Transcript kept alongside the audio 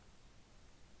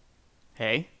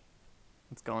Hey,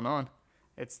 what's going on?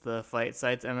 It's the Fight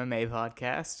Sites MMA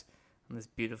podcast on this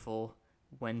beautiful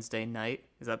Wednesday night.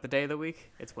 Is that the day of the week?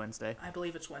 It's Wednesday. I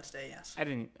believe it's Wednesday, yes. I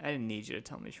didn't need you to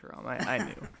tell me, Sharam. I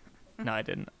knew. No, I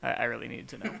didn't. I really needed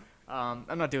to know.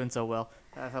 I'm not doing so well.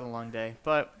 I've had a long day,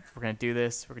 but we're gonna do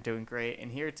this. We're doing great,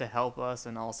 and here to help us,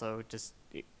 and also just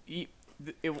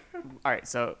all right.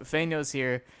 So Feino's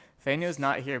here. Feino's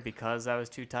not here because I was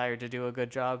too tired to do a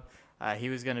good job. He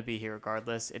was gonna be here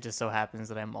regardless. It just so happens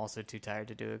that I'm also too tired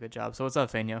to do a good job. So what's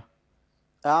up, Feino?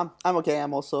 I'm okay.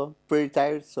 I'm also pretty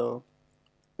tired, so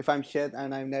if I'm shit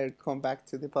and I'm never come back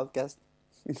to the podcast,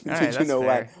 All right, you know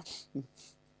fair. why.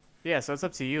 Yeah, so it's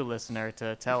up to you, listener,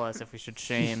 to tell us if we should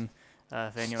shame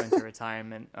Feino into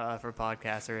retirement for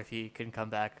podcasts or if he can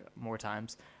come back more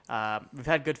times. We've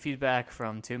had good feedback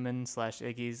from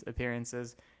Tumen/Iggy's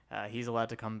appearances. He's allowed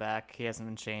to come back. He hasn't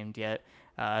been shamed yet.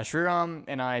 Shriram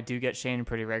and I do get shamed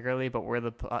pretty regularly, but we're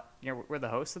the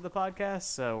hosts of the podcast,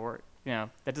 so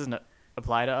that doesn't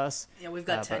apply to us. Yeah, we've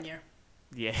got tenure.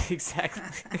 Yeah,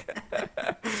 exactly.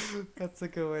 That's a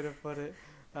good way to put it.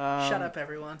 Shut up,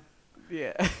 everyone.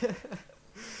 Yeah.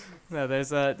 No,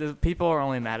 there's people are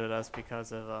only mad at us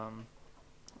because of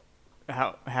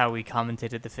how we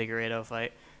commentated the Figure 8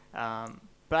 fight.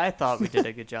 But I thought we did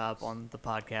a good job on the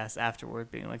podcast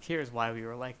afterward, being like, here's why we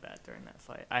were like that during that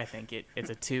fight. I think it's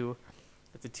a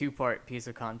two-part piece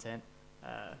of content.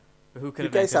 Who could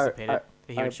have anticipated that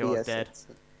he would show up dead?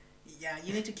 Yeah,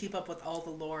 you need to keep up with all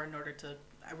the lore in order to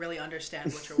really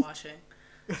understand what you're watching.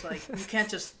 It's like you can't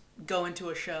just go into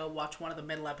a show, watch one of the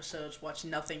middle episodes, watch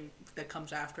nothing that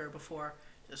comes after or before.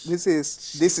 This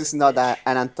is not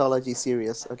an anthology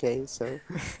series, okay? So.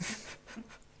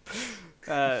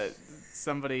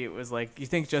 Somebody was like, you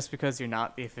think just because you're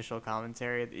not the official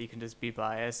commentary that you can just be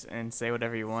biased and say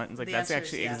whatever you want? It's like, that's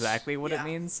actually exactly what it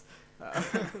means.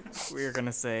 We're going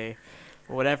to say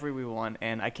whatever we want,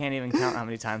 and I can't even count how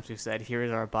many times we've said,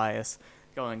 here's our bias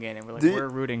going in, and we're like, we're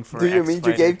rooting for Do you X mean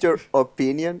fighter. you gave your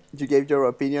opinion? You gave your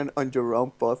opinion on your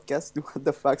own podcast? What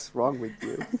the fuck's wrong with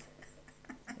you?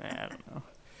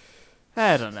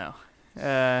 I don't know.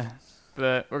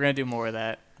 But we're going to do more of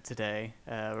that today.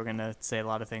 We're going to say a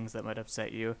lot of things that might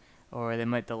upset you, or they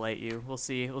might delight you. We'll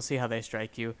see how they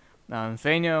strike you.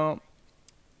 Feino,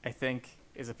 I think,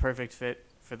 is a perfect fit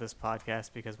for this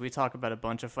podcast because we talk about a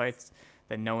bunch of fights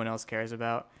that no one else cares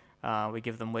about. We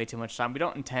give them way too much time. We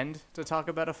don't intend to talk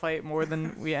about a fight more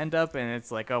than we end up, and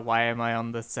it's like, oh, why am I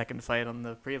on the second fight on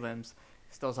the prelims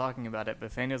still talking about it?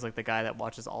 But Feino's like the guy that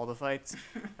watches all the fights,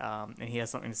 and he has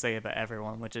something to say about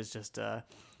everyone, which is just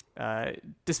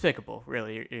despicable,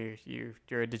 really.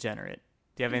 You're a degenerate.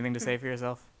 Do you have anything to say for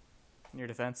yourself in your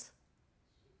defense?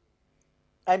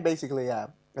 I'm basically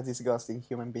a disgusting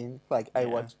human being. Like I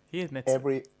watch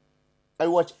every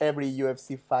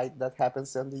UFC fight that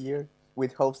happens on the year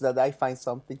with hopes that I find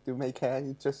something to make an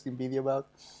interesting video about.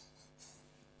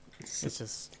 It's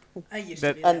just I used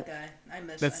to be that guy.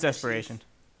 That's desperation.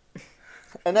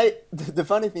 And the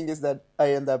funny thing is that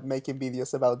I end up making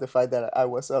videos about the fight that I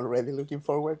was already looking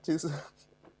forward to. So.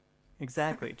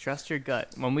 Exactly. Trust your gut.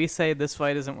 When we say this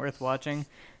fight isn't worth watching,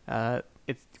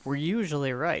 we're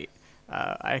usually right.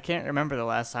 I can't remember the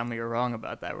last time we were wrong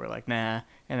about that. We're like, nah,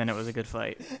 and then it was a good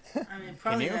fight. I mean,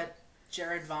 probably that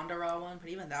Jared Vonderau one, but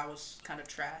even that was kind of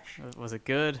trash. Was it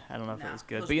good? I don't know if it was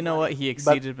good. It was but you know what? He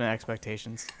exceeded my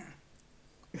expectations.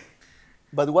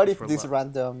 But what if this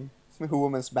random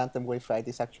women's bantamweight fight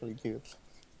is actually good?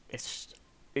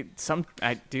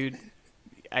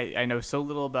 I know so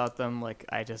little about them. Like,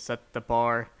 I just set the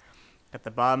bar at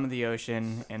the bottom of the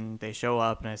ocean, and they show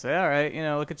up, and I say, all right,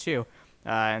 look at you.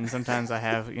 And sometimes I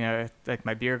have, like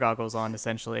my beer goggles on,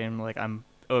 essentially, and like I'm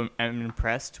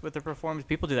impressed with the performance.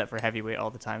 People do that for heavyweight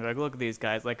all the time. They're like, look at these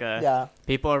guys. Like,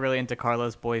 people are really into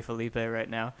Carlos Boy Felipe right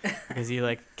now because he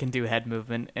like can do head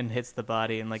movement and hits the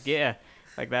body, and like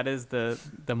like that is the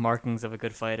markings of a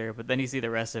good fighter. But then you see the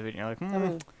rest of it, and you're like,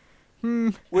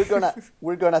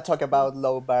 We're gonna talk about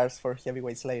low bars for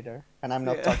heavyweights later, and I'm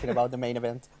not talking about the main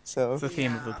event. So it's the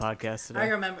theme of the podcast today. I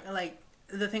remember, like,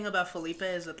 the thing about Felipe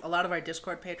is that a lot of our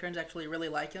Discord patrons actually really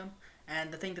like him, and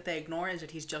the thing that they ignore is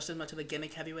that he's just as much of a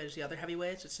gimmick heavyweight as the other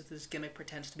heavyweights. It's that this gimmick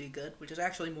pretends to be good, which is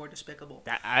actually more despicable.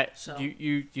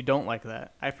 You don't like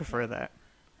that. I prefer that.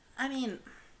 I mean,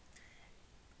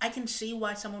 I can see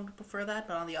why someone would prefer that,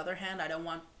 but on the other hand, I don't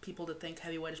want people to think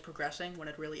heavyweight is progressing when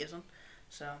it really isn't.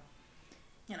 So,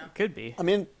 It could be. I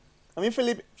mean,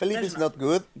 Felipe is not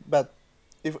good, but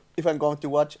if I'm going to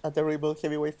watch a terrible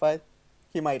heavyweight fight,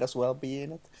 he might as well be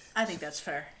in it. I think that's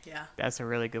fair. Yeah. That's a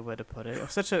really good way to put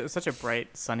it. Such a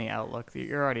bright, sunny outlook.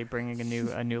 You're already bringing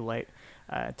a new light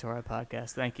to our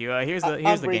podcast. Thank you. Here's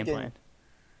the game plan.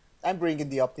 I'm bringing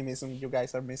the optimism you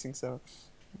guys are missing. So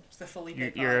it's the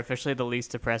Felipe you're officially the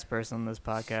least depressed person on this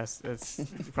podcast. It's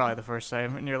probably the first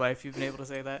time in your life you've been able to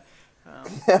say that.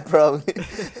 Yeah, probably.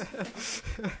 This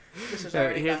has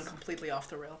already gone completely off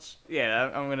the rails. Yeah,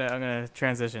 I'm gonna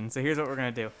transition. So here's what we're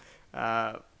gonna do.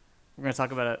 We're gonna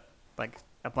talk about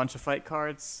a bunch of fight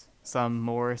cards, some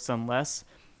more, some less.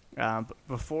 But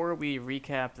before we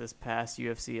recap this past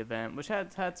UFC event, which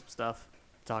had some stuff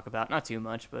to talk about, not too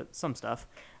much, but some stuff.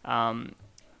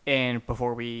 And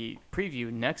before we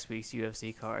preview next week's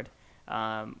UFC card,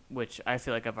 which I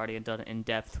feel like I've already done in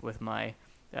depth with my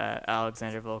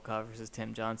Alexander Volkov versus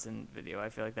Tim Johnson video. I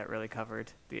feel like that really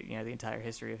covered the entire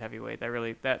history of heavyweight.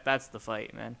 That's the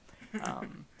fight, man.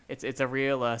 It's a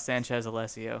real Sanchez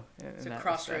Alessio. It's a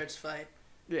crossroads fight.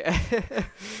 Yeah.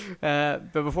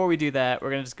 But before we do that,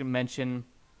 we're gonna mention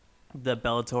the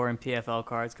Bellator and PFL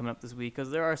cards coming up this week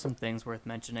because there are some things worth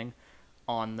mentioning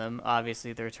on them.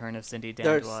 Obviously, the return of Cindy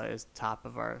Dandois is top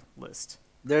of our list.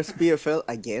 There's PFL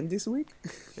again this week?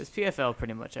 There's PFL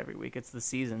pretty much every week. It's the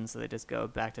season, so they just go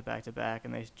back to back to back,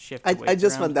 and they shift. I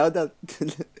just found out that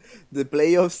the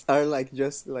playoffs are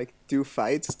just 2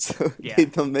 fights, so they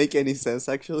don't make any sense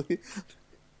actually.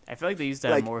 I feel like they used to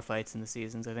have more fights in the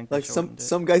seasons. I think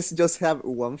some guys just have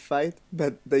 1 fight,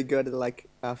 but they got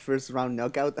a first round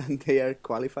knockout and they are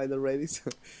qualified already. So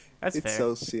that's it's fair.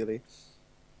 so silly.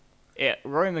 Yeah,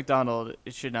 Rory McDonald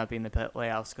should not be in the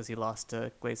playoffs because he lost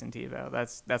to Gleison Tebow.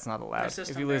 That's not allowed.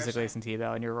 If you lose to Gleison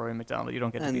Tebow and you're Rory McDonald, you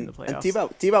don't get to be in the playoffs.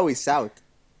 And Tebow is out.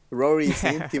 Rory is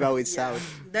in, Tebow is out.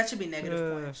 That should be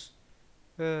negative points.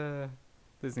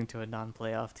 Losing to a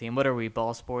non-playoff team. What are we,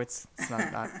 ball sports? It's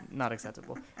not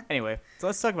acceptable. Anyway, so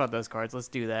let's talk about those cards. Let's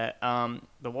do that.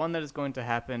 The one that is going to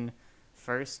happen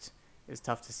first is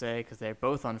tough to say because they're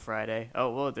both on Friday.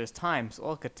 Oh, well, there's time, so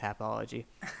look at Tapology.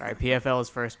 All right, PFL is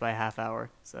first by a half hour,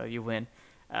 so you win.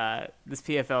 This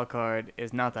PFL card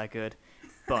is not that good,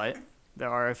 but there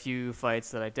are a few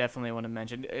fights that I definitely want to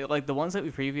mention. Like the ones that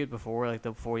we previewed before, like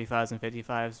the 45s and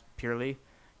 55s purely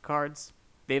cards,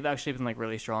 they've actually been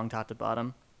really strong top to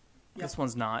bottom. Yep. This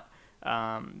one's not.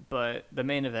 But the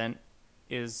main event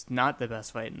is not the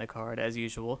best fight in the card, as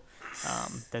usual.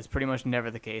 That's pretty much never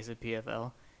the case at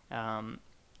PFL.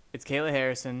 It's Kayla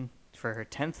Harrison for her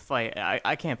 10th fight.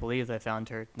 I can't believe they found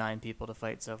her 9 people to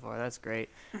fight so far. That's great.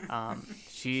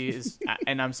 She is,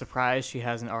 and I'm surprised she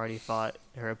hasn't already fought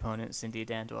her opponent, Cindy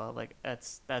Dandois.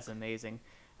 That's amazing.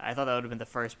 I thought that would have been the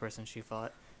first person she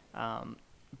fought.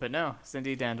 But no,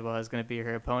 Cindy Dandois is going to be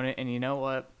her opponent, and you know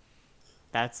what?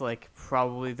 That's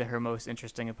probably her most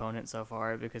interesting opponent so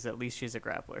far because at least she's a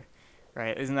grappler,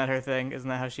 right? Isn't that her thing? Isn't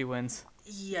that how she wins?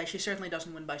 Yeah, she certainly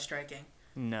doesn't win by striking.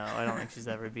 No, I don't think she's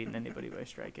ever beaten anybody by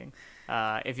striking.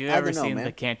 If you've ever seen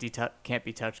the Can't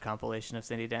Be Touched compilation of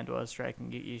Cindy Dandois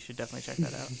striking, you should definitely check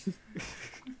that out.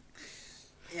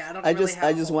 Yeah, I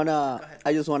just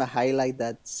wanna highlight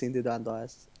that Cindy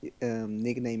Dandois'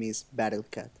 nickname is Battle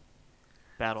Cat.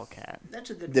 Battle Cat. That's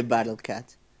a good. The Battle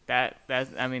Cat.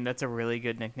 That's a really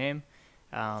good nickname,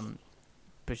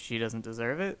 but she doesn't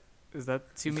deserve it. Is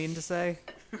that too mean to say?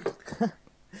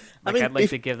 I'd like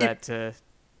to give that to.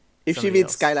 If she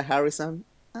beats Kayla Harrison.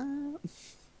 I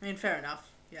mean, fair enough.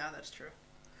 Yeah, that's true.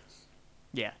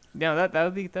 Yeah, no,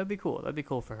 that'd be cool. That'd be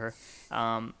cool for her.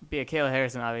 Kayla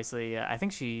Harrison, obviously, I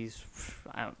think she's.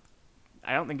 I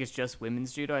don't think it's just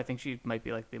women's judo. I think she might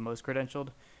be the most credentialed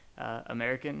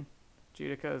American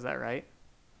judoka. Is that right?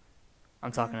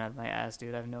 I'm talking out of my ass,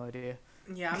 dude. I have no idea.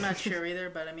 Yeah, I'm not sure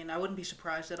either, but I mean, I wouldn't be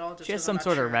surprised at all. She has some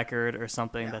sort of record or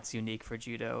something that's unique for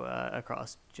judo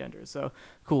across genders. So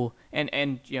cool.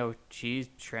 And she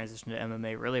transitioned to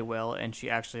MMA really well, and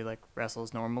she actually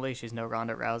wrestles normally. She's no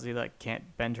Ronda Rousey that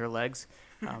can't bend her legs.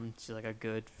 She's a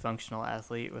good functional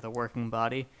athlete with a working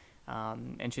body,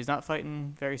 and she's not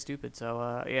fighting very stupid. So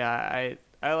I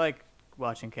like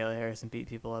watching Kayla Harrison beat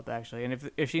people up actually.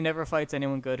 And if she never fights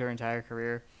anyone good her entire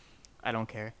career, I don't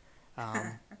care.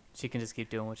 She can just keep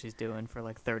doing what she's doing for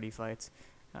 30 fights.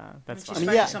 That's fine. She's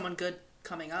fighting someone good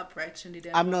coming up, right? Cindy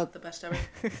Dandois, I'm not the best ever.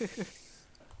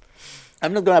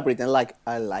 I'm not gonna pretend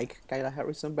I like Kayla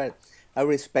Harrison, but I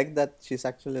respect that she's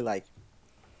actually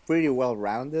pretty well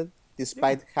rounded,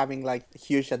 despite having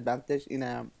huge advantage in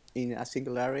a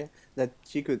single area that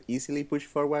she could easily push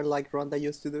forward like Ronda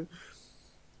used to do.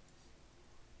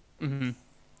 Mm-hmm.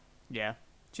 Yeah,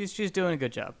 she's doing a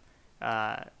good job.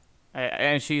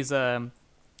 And she's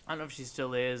I don't know if she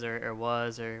still is or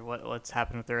was or what's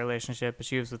happened with their relationship, but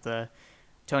she was with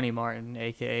Tony Martin,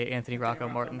 aka Anthony Rocco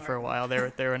Martin, for a while. They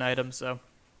were an item, so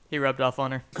he rubbed off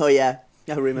on her. Oh yeah,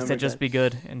 I remember. He said, "Just be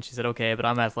good," and she said, "Okay, but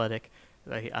I'm athletic.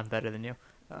 I'm better than you."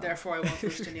 Therefore, I won't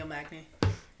lose to Neil Magny.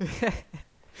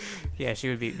 Yeah, she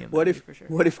would beat Neil What Magny if for sure.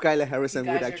 what if Kyla Harrison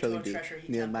You would guys are actually to a beat treasure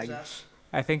he Neil can Magny? possess.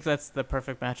 I think that's the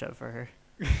perfect matchup for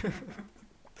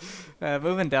her.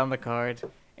 Moving down the card,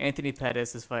 Anthony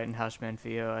Pettis is fighting House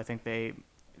Manfio. I think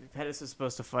Pettis is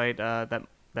supposed to fight that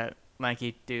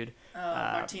lanky dude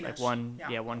Martinez.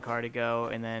 like one card ago,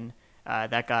 and then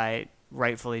that guy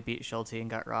rightfully beat Schulte and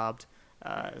got robbed.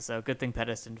 So good thing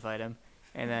Pettis didn't fight him.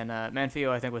 And then Manfio,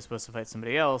 I think, was supposed to fight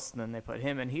somebody else, and then they put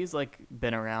him, and he's like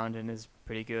been around and is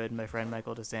pretty good. My friend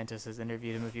Michael DeSantis has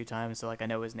interviewed him a few times, so like I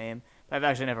know his name, but I've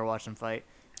actually never watched him fight.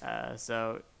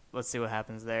 So let's see what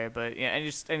happens there. But yeah, and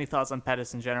just any thoughts on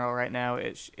Pettis in general right now?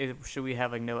 Should we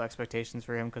have like no expectations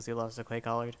for him because he lost to Clay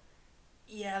Collard?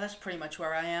 Yeah, that's pretty much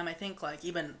where I am. I think like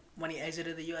even when he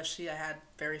exited the UFC, I had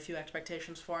very few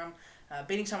expectations for him.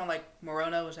 Beating someone like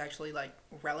Morono was actually like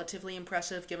relatively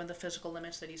impressive given the physical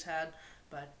limits that he's had.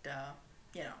 But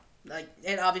you know, like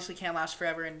it obviously can't last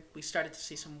forever, and we started to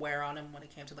see some wear on him when it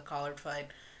came to the Collard fight.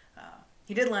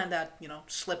 He did land that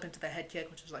slip into the head kick,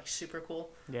 which was like super cool.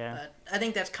 Yeah. But I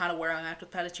think that's kind of where I'm at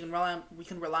with Pettis. We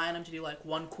can rely on him to do like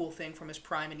one cool thing from his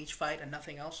prime in each fight and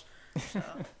nothing else. So.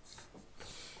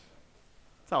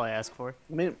 That's all I ask for.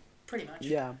 I mean, pretty much.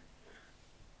 Yeah.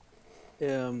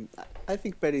 I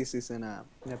think Pettis is in a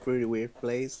pretty weird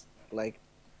place. Like,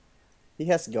 he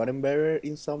has gotten better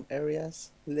in some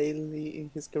areas lately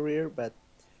in his career, but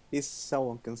he's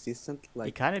so inconsistent. Like,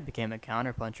 he kind of became a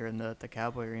counterpuncher in the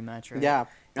Cowboy rematch, right? Yeah,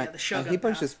 the Shogun and he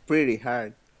punches pretty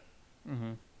hard.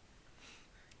 Mm-hmm.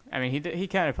 I mean, he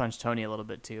counterpunched Tony a little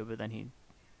bit too, but then he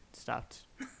stopped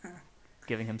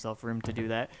giving himself room to do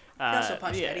that. He also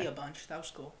punched Eddie a bunch. That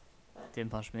was cool. Didn't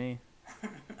punch me.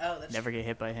 That's never get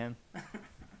hit by him.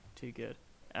 Too good.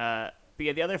 But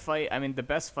yeah, the other fight, I mean, the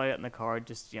best fight on the card,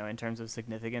 just in terms of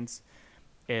significance,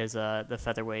 is the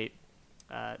featherweight,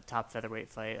 top featherweight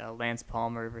fight, Lance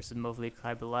Palmer versus Movlid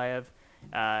Khaibulaev.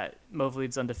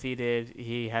 Movlid's undefeated.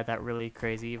 He had that really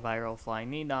crazy viral flying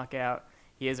knee knockout.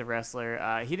 He is a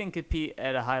wrestler. He didn't compete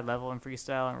at a high level in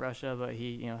freestyle in Russia, but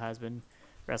he has been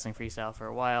wrestling freestyle for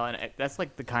a while, and that's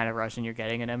like the kind of Russian you're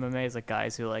getting in MMA is like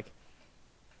guys who like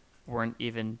weren't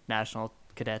even national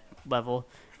cadet level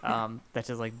that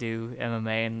just like do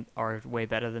MMA and are way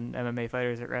better than MMA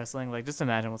fighters at wrestling. Like, just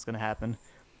imagine what's going to happen.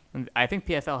 And I think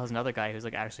PFL has another guy who's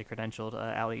like actually credentialed,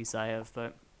 Ali Isaev,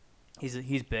 but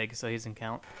he's big, so he doesn't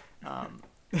count.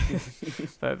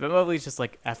 But Mobley's just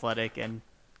like athletic and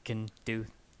can do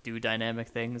dynamic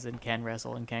things and can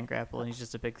wrestle and can grapple, and he's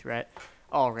just a big threat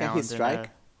all around. Can he strike?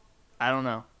 I don't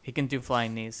know. He can do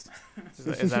flying knees.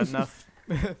 Is that enough?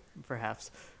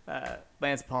 Perhaps.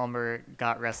 Lance Palmer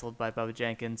got wrestled by Bubba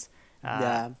Jenkins.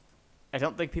 Yeah. I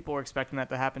don't think people were expecting that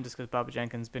to happen just because Bubba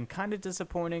Jenkins been kind of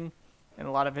disappointing in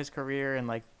a lot of his career, and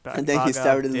like and then he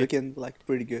started looking like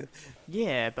pretty good.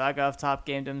 Yeah, Bagov top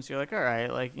gamed him, so you're like, all right,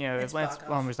 like if Lance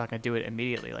Palmer's not going to do it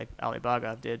immediately like Ali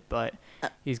Bagov did, but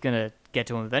he's going to get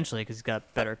to him eventually because he's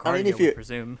got better cardio. I mean,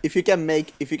 presume if you can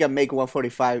make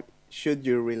 145, should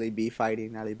you really be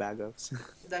fighting Ali Bagov?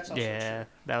 That's also true.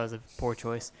 That was a poor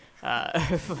choice.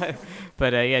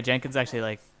 But yeah, Jenkins actually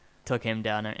like took him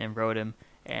down and rode him,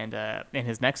 and in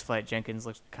his next fight, Jenkins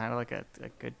looked kind of like a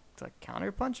good like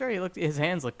counter puncher. His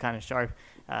hands look kind of sharp,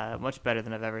 much better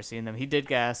than I've ever seen them. He did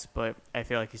gas, but I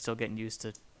feel like he's still getting used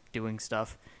to doing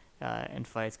stuff in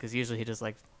fights, because usually he just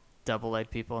like double leg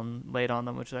people and laid on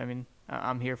them, which I mean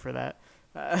I'm here for that.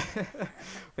 But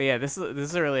yeah, this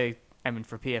is a really, I mean,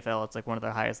 for PFL, it's like one of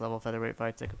their highest level featherweight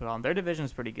fights they could put on. Their division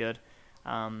is pretty good.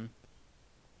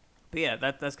 But yeah,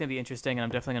 that's going to be interesting, and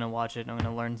I'm definitely going to watch it, and I'm going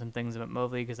to learn some things about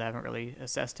Mobley because I haven't really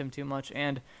assessed him too much.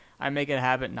 And I make it a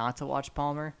habit not to watch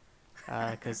Palmer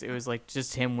because it was like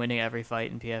just him winning every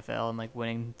fight in PFL and like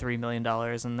winning $3 million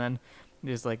and then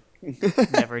just like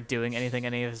never doing anything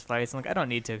any of his fights. I'm like, I don't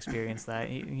need to experience that.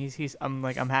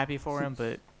 I'm happy for him,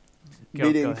 but go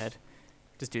ahead.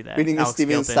 Just do that. Beating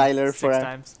Steven Seiler for 6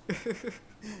 times.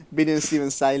 Beating Steven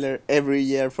Seiler every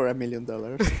year for $1 million.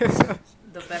 The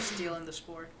best deal in the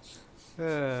sport.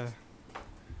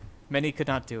 Many could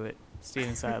not do it.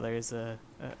 Steven Seiler is a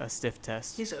stiff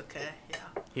test. He's okay, yeah.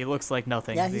 He looks like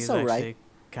nothing. Yeah, he's actually right.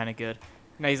 Kind of good.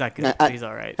 No, he's not good, but he's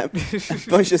all right.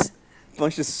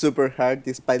 punches super hard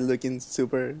despite looking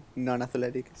super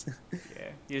non-athletic. Yeah,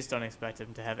 you just don't expect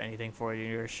him to have anything for you.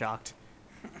 You're shocked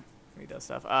when he does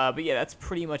stuff. But yeah, that's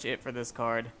pretty much it for this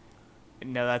card.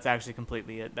 No, that's actually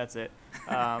completely it. That's it.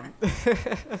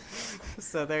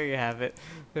 So there you have it.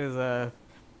 There's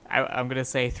I'm going to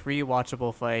say 3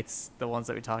 watchable fights, the ones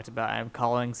that we talked about. I'm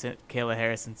calling Kayla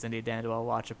Harris and Cindy Dandwell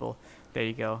watchable. There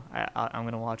you go. I'm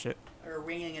going to watch it. Or a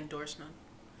ringing endorsement.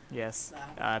 Yes.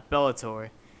 Bellator.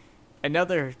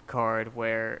 Another card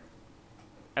where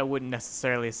I wouldn't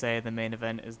necessarily say the main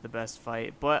event is the best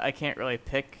fight, but I can't really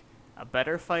pick a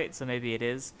better fight, so maybe it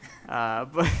is.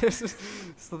 But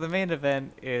so the main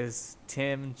event is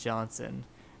Tim Johnson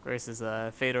versus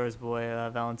Fedor's boy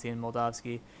Valentin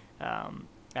Moldavsky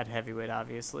at heavyweight.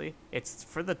 Obviously, it's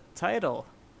for the title.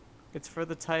 It's for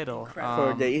the title.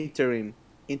 For the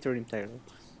interim title.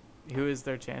 Who is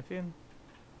their champion?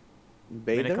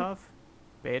 Bader?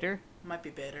 Bader? Might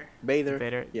be Bader.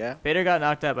 Bader. Yeah. Bader got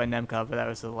knocked out by Nemkov, but that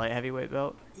was the light heavyweight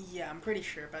belt. Yeah, I'm pretty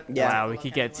sure. But yeah. Wow, we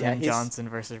could get Tim Johnson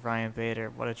versus Ryan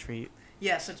Bader. What a treat.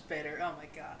 Yes, it's Bader. Oh my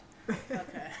god.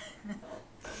 Okay.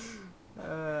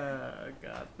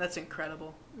 God. That's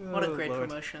incredible. What a great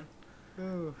promotion.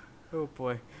 Oh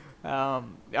boy.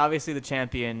 Obviously the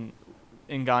champion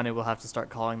Ngannou will have to start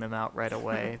calling them out right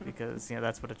away because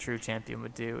that's what a true champion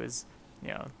would do. Is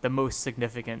the most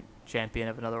significant champion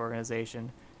of another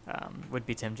organization would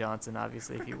be Tim Johnson,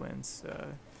 obviously, if he wins.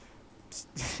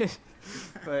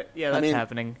 But yeah, that's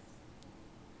happening.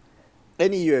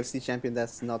 Any UFC champion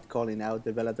that's not calling out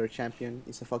the Bellator champion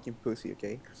is a fucking pussy,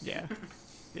 okay?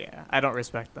 Yeah. I don't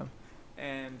respect them.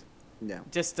 And yeah,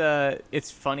 just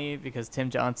it's funny because Tim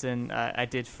Johnson, I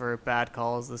did for Bad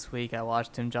Calls this week. I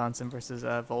watched Tim Johnson versus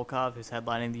Volkov, who's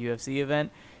headlining the UFC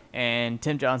event, and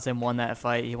Tim Johnson won that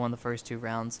fight. He won the first 2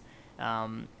 rounds.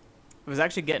 Was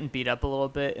actually getting beat up a little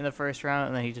bit in the first round,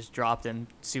 and then he just dropped him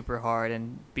super hard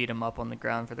and beat him up on the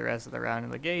ground for the rest of the round.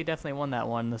 And he definitely won that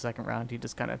one. In the second round, he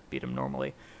just kind of beat him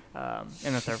normally.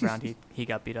 In the third round, he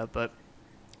got beat up, but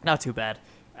not too bad.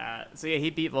 So yeah,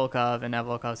 he beat Volkov, and now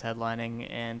Volkov's headlining,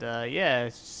 and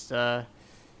it's just, I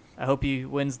hope he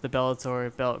wins the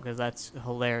Bellator belt because that's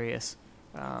hilarious.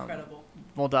 Incredible.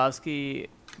 Moldavsky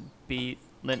beat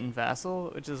Linton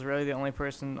Vassell, which is really the only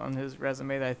person on his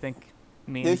resume that I think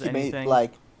means anything. Made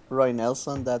like Roy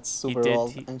Nelson, that's super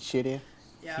old and shitty.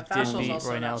 Yeah, Vassell's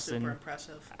also not super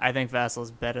impressive. I think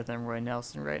Vassell's better than Roy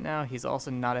Nelson right now. He's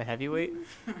also not a heavyweight,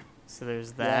 so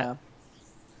there's that.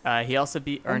 Yeah. He also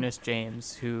beat Ernest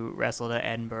James, who wrestled at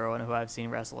Edinburgh and who I've seen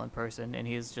wrestle in person, and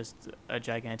he's just a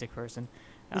gigantic person.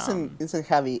 Isn't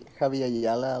Javi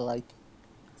Ayala like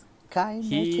kind?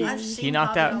 He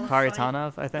knocked out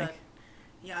Kharitonov, I think.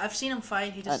 Yeah, I've seen him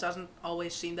fight. He just doesn't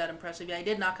always seem that impressive. Yeah, he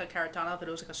did knock out Kharitonov, but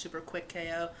it was like a super quick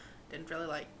KO. Didn't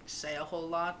really say a whole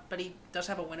lot, but he does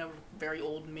have a win over very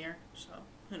old Mir, so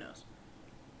who knows?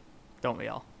 Don't we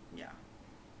all? Yeah,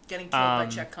 getting killed by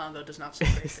Czech Congo does not say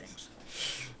great things.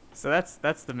 So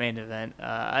that's the main event.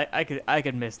 I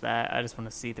could miss that. I just want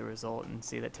to see the result and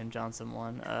see that Tim Johnson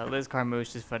won. Liz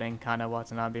Carmouche is fighting Kana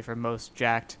Watanabe for most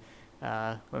jacked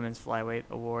women's flyweight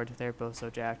award. They're both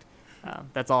so jacked.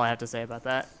 That's all I have to say about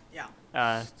that.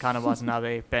 Yeah. Kana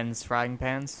Watanabe bends frying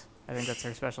pans. I think that's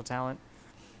her special talent.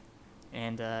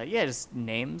 And just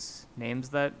names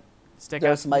that stick out.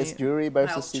 There's Miles Jury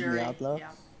versus Sidney Outlaw.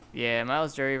 Yeah,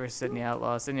 Miles Jury versus Sidney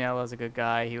Outlaw. Sidney Outlaw's a good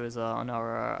guy. He was on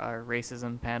our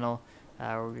racism panel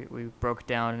where we broke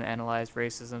down and analyzed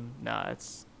racism. No,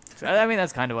 that's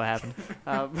kind of what happened.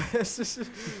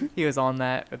 He was on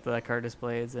that with Curtis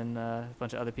Blades and a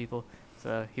bunch of other people,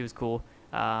 so he was cool.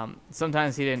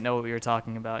 Sometimes he didn't know what we were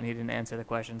talking about and he didn't answer the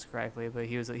questions correctly, but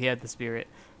he had the spirit,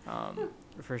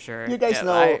 for sure. You guys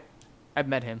know... I've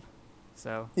met him,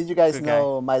 so... Did you guys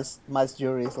know Miles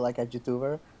Jury is like a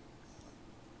YouTuber?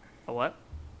 A what?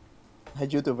 A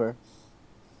YouTuber.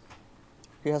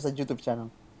 He has a YouTube channel.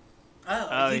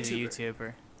 Oh, he's a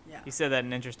YouTuber. Yeah. He said that in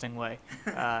an interesting way.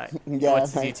 Yeah,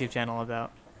 what's his YouTube channel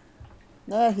about?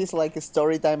 He's like a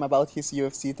story time about his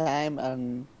UFC time,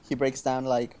 and he breaks down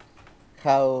like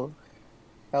how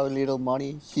little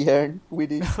money he earned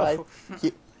with each fight.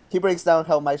 He breaks down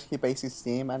how much he pays his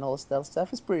team and all that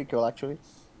stuff. It's pretty cool, actually.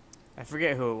 I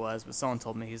forget who it was, but someone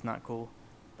told me he's not cool.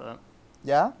 But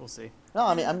yeah, we'll see. No,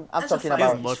 I mean I'm talking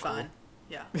about. He's fine.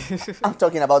 Yeah. I'm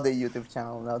talking about the YouTube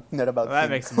channel, not about. Well, that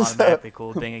makes him automatically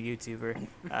cool, being a YouTuber.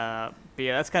 But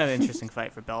yeah, that's kind of an interesting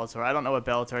fight for Bellator. I don't know what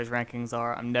Bellator's rankings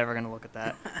are. I'm never gonna look at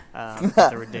that.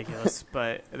 They're ridiculous,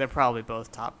 but they're probably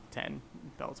both top 10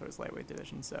 Bellator's lightweight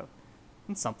division. So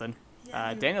it's something.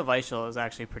 Daniel Weichel is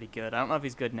actually pretty good. I don't know if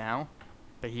he's good now,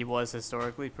 but he was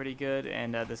historically pretty good.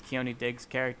 And this Keone Diggs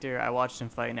character, I watched him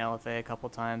fight in LFA a couple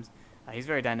times. He's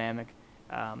very dynamic.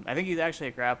 I think he's actually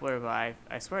a grappler, but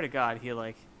I swear to God, he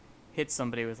hit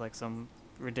somebody with some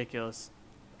ridiculous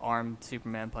armed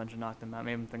Superman punch and knocked him out.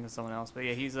 Made him think of someone else. But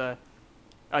yeah, he's he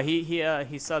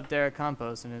subbed Derek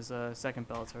Campos in his second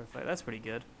Bellator fight. That's pretty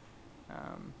good.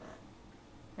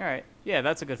 All right, yeah,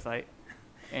 that's a good fight.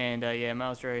 And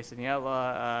Miles Jury, Sidney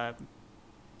Outlaw,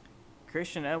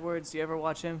 Christian Edwards. Do you ever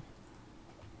watch him?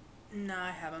 No,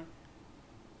 I haven't.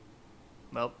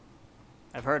 Well,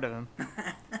 I've heard of him.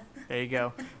 There you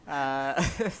go.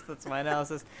 That's my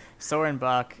analysis. Soren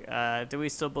Bach. Do we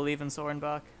still believe in Soren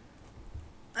Bach?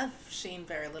 I've seen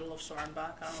very little of Soren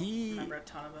Bach. I don't remember a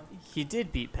ton of him. He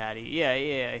did beat Patty.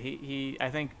 Yeah. He. I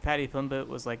think Patty Pumbaa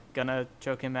was like gonna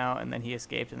choke him out, and then he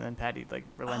escaped, and then Patty like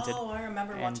relented. Oh, I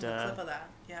remember watching a clip of that.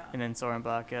 Yeah. And then Soren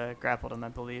Bach grappled him, I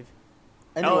believe.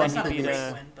 And it's not a great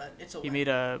win, but it's a win. He beat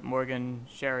a Morgan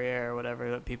Charrier or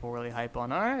whatever that people really hype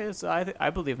on. All right, so I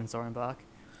believe in Soren Bach.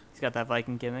 He's got that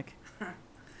Viking gimmick.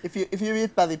 If you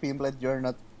beat Paddy Pimblett, you're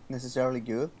not necessarily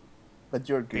good, but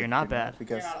you're good. But you're not bad.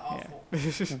 Because you're not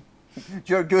awful.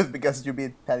 You're good because you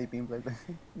beat Paddy Pimblett.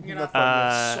 You're not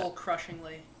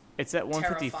soul-crushingly. It's at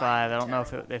 155. I don't know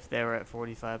if they were at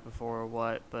 45 before or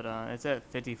what, but it's at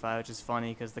 55, which is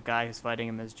funny because the guy who's fighting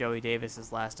him is Joey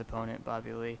Davis's last opponent,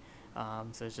 Bobby Lee.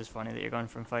 So it's just funny that you're going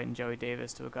from fighting Joey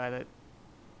Davis to a guy that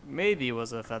maybe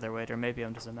was a featherweight, or maybe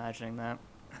I'm just imagining that.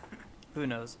 Who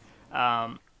knows?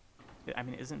 I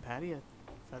mean, isn't Patty a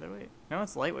featherweight? No,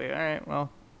 it's lightweight. All right,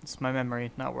 well, it's my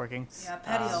memory not working. Yeah,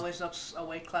 Patty always looks a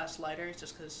weight class lighter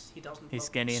just because he doesn't he's look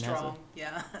skinny strong.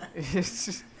 And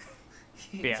has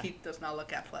he does not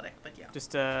look athletic, but yeah.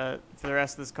 Just for the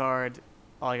rest of this card,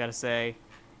 all I got to say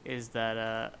is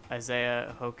that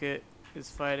Isaiah Hokit is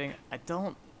fighting. I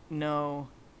don't know.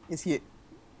 Is he?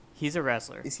 He's a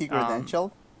wrestler. Is he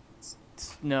credentialed?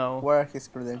 No. Where are his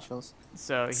credentials?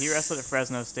 So he wrestled at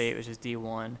Fresno State, which is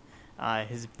D1.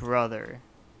 His brother,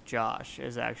 Josh,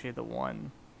 is actually the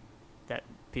one that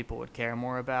people would care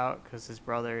more about because his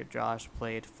brother, Josh,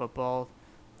 played football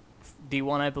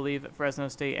D1, I believe, at Fresno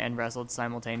State and wrestled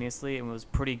simultaneously and was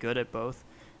pretty good at both.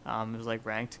 It was like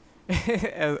ranked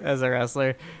as a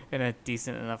wrestler in a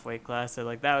decent enough weight class. So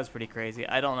like that was pretty crazy.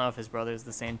 I don't know if his brother's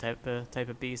the same type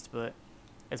of beast, but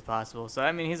it's possible. So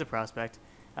I mean, he's a prospect.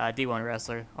 D1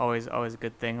 wrestler, always a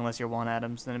good thing. Unless you're Juan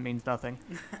Adams, then it means nothing.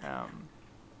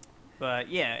 But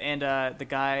yeah, and the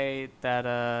guy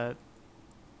that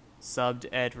subbed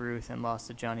Ed Ruth and lost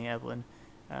to Johnny Eblin,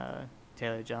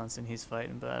 Taylor Johnson, he's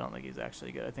fighting, but I don't think he's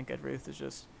actually good. I think Ed Ruth is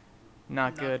just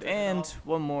not good. And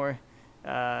one more,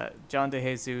 John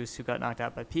DeJesus, who got knocked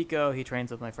out by Pico. He trains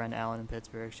with my friend Alan in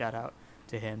Pittsburgh. Shout out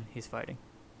to him. He's fighting.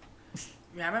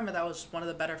 Yeah, I remember that was one of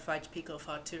the better fights Pico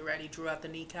fought too, right? He drew out the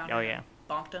knee counter. Oh yeah.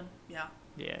 Bonked him. Yeah.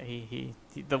 Yeah, he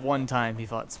the one time he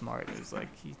fought smart, it was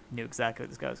like he knew exactly what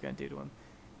this guy was going to do to him.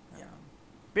 Yeah.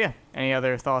 But yeah, any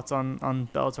other thoughts on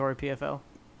Bellator PFL?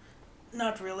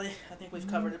 Not really. I think we've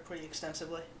covered it pretty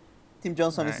extensively. Tim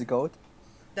Johnson is the GOAT.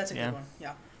 That's a good one,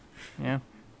 yeah. Yeah.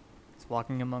 He's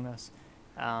walking among us.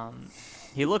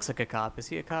 He looks like a cop. Is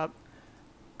he a cop?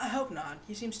 I hope not.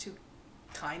 He seems too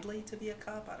kindly to be a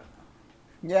cop. I don't know.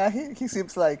 Yeah, he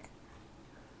seems like,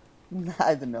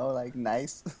 I don't know, like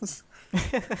nice. Yeah,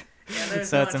 there's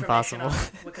so no it's information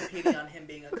impossible. on Wikipedia on him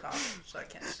being a cop, so I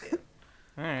can't see it.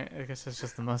 Alright, I guess it's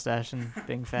just the mustache and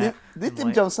being fat. Did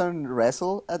Tim Johnson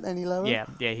wrestle at any level? Yeah,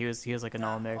 he was like an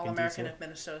All-American. All-American at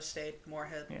Minnesota State,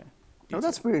 Moorhead. Yeah. Oh,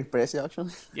 that's pretty impressive,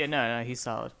 actually. Yeah, no, he's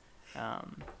solid.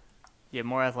 Yeah,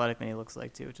 more athletic than he looks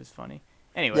like, too, which is funny.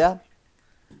 Anyway,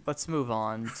 let's move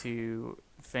on to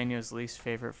Fanyo's least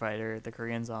favorite fighter, the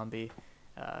Korean Zombie,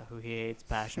 who he hates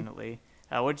passionately.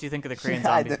 What did you think of the Korean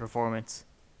Zombie's performance?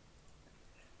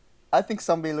 I think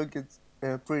Zombie looked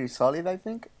pretty solid, I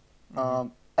think. Mm-hmm.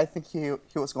 I think he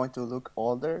was going to look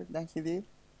older than he did,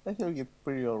 but he looked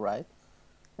pretty alright.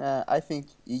 I think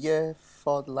Ige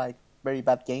fought like very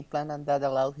bad game plan, and that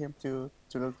allowed him to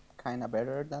look kind of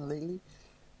better than lately.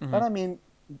 Mm-hmm. But I mean,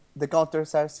 the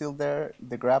counters are still there.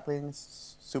 The grappling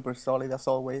is super solid as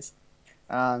always,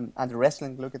 and the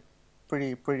wrestling looked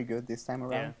pretty good this time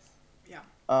around.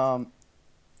 Yeah.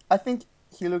 I think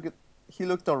he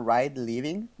looked alright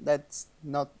leading. That's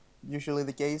not usually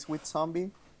the case with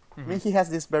Zombie. Mm-hmm. I mean, he has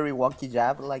this very wonky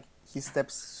jab, like he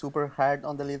steps super hard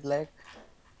on the lead leg,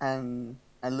 and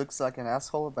looks like an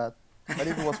asshole, but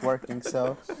it was working.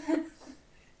 So it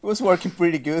was working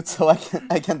pretty good. So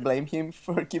I can't blame him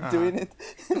for keep doing it.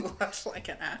 Looks like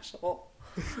an asshole.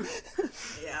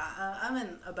 Yeah, I'm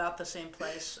in about the same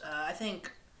place. I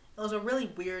think it was a really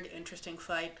weird, interesting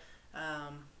fight,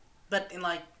 but in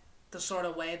like the sort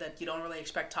of way that you don't really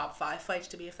expect top 5 fights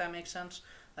to be, if that makes sense.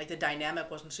 Like the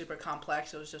dynamic wasn't super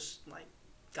complex. It was just like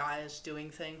guys doing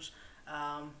things.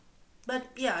 But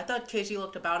yeah, I thought KZ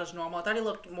looked about as normal. I thought he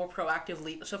looked more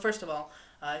proactively. So first of all,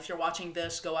 if you're watching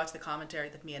this, go watch the commentary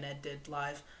that me and Ed did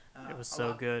live. It was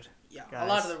so good. Yeah, guys. A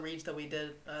lot of the reads that we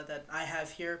did that I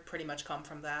have here pretty much come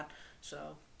from that.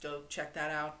 So go check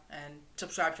that out and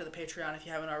subscribe to the Patreon if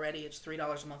you haven't already. It's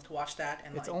 $3 a month to watch that,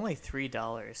 and it's only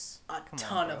 $3. A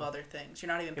ton of other things.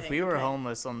 You're not even paying. If we were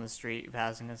homeless on the street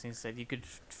passing us and said you could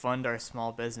fund our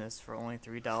small business for only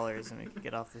 $3 and we could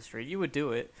get off the street, you would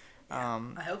do it. Yeah,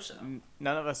 I hope so.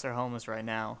 None of us are homeless right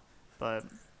now, but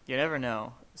you never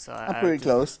know. So I'm pretty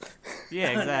close.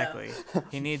 Yeah, exactly.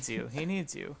 He needs you. He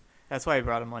needs you. That's why I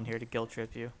brought him on here, to guilt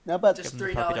trip you. No, but just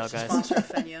 $3 to sponsor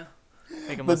Fenya.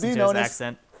 Make him listen to his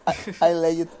accent. I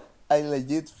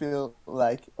legit feel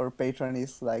like our Patreon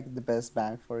is like the best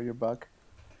bang for your buck.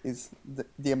 Is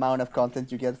the amount of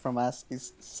content you get from us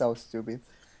is so stupid.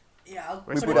 Yeah,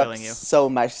 we're spoiling you. So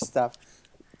much stuff.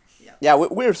 Yeah,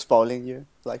 we're spoiling you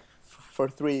like for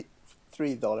 $3.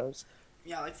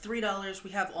 Yeah, like $3.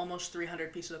 We have almost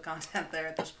 300 pieces of content there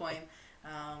at this point.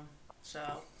 So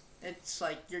it's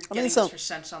like you're getting this for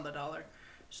cents on the dollar.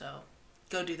 So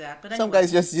go do that. But anyway. Some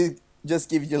guys just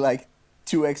give you like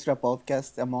 2 extra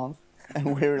podcasts a month,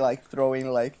 and we're like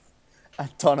throwing like a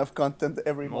ton of content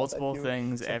every month. Multiple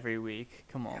things every week.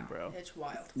 Come on, bro. It's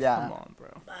wild. Yeah. Come on,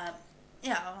 bro.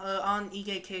 On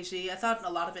Ige KZ, I thought a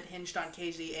lot of it hinged on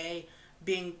KZ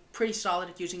being pretty solid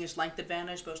at using his length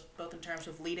advantage, both in terms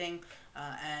of leading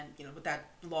and with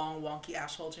that long wonky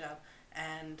asshole jab,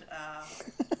 and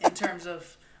in terms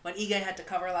of when Ige had to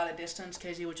cover a lot of distance,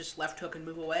 KZ would just left hook and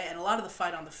move away, and a lot of the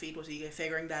fight on the feet was Ige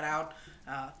figuring that out,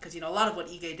 because a lot of what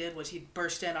Ige did was he'd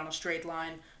burst in on a straight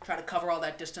line, try to cover all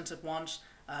that distance at once,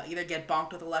 either get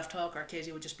bonked with a left hook or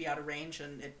KZ would just be out of range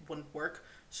and it wouldn't work.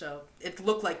 So it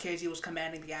looked like KZ was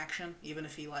commanding the action, even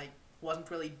if he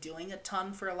wasn't really doing a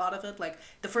ton for a lot of it. Like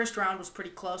the first round was pretty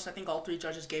close. I think all 3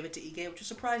 judges gave it to Ige, which is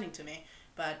surprising to me.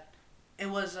 But it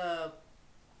was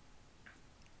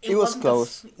It was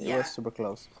close. It was super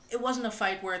close. It wasn't a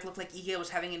fight where it looked like Ige was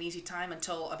having an easy time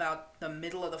until about the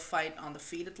middle of the fight, on the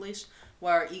feet at least,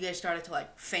 where Ige started to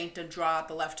feint and draw out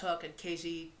the left hook, and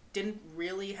KZ didn't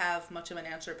really have much of an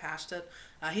answer past it.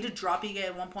 He did drop Ige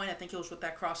at one point. I think it was with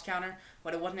that cross counter,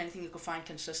 but it wasn't anything you could find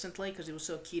consistently because he was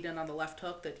so keyed in on the left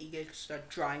hook that Ige started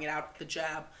drawing it out with the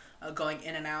jab, going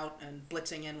in and out and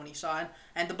blitzing in when he saw it.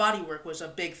 And the body work was a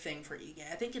big thing for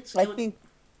Ige.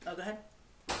 Oh, go ahead.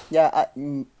 Yeah,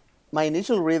 my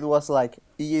initial read was like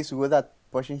Ige is good at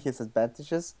pushing his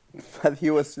advantages, but he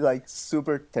was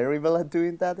super terrible at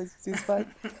doing that in this fight.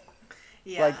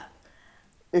 Yeah.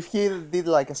 If he did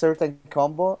a certain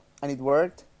combo and it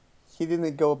worked, he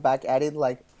didn't go back at it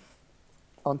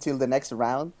until the next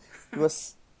round. It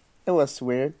was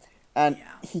weird, and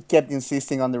he kept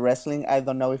insisting on the wrestling. I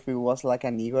don't know if it was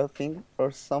an ego thing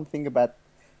or something, but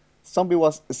Zombie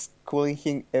was schooling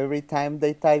him every time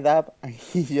they tied up, and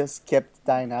he just kept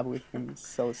tying up with him. It's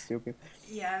so stupid.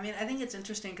 Yeah, I mean, I think it's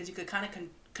interesting because you could kind of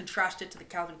contrast it to the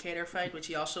Calvin Kattar fight, which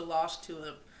he also lost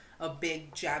to a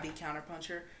big jabby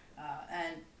counterpuncher.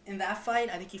 And in that fight,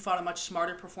 I think he fought a much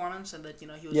smarter performance, and that he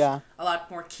was a lot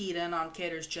more keyed in on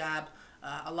Kattar's jab,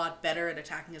 a lot better at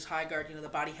attacking his high guard. The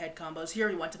body head combos. Here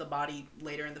he went to the body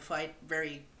later in the fight,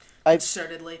 very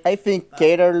concertedly. I think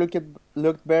Kattar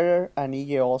looked better, and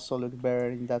Ige also looked better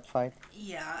in that fight.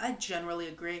 Yeah, I generally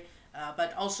agree.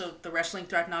 But also the wrestling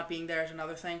threat not being there is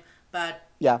another thing. But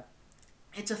yeah.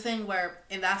 It's a thing where,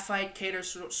 in that fight, Kattar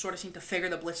sort of seemed to figure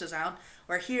the blitzes out,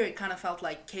 where here it kind of felt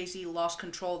like KZ lost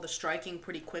control of the striking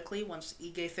pretty quickly once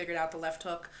Ige figured out the left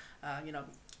hook.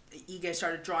 Ige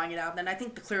started drawing it out. And then I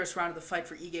think the clearest round of the fight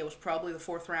for Ige was probably the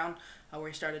 4th round, where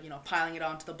he started, piling it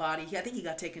onto the body. I think he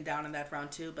got taken down in that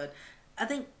round too, but I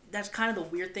think that's kind of the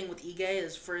weird thing with Ige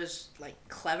is for as,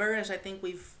 clever as I think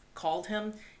we've called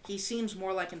him, he seems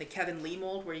more like in the Kevin Lee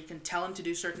mold, where you can tell him to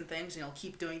do certain things and he'll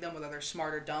keep doing them whether they're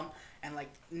smart or dumb, and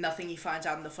nothing he finds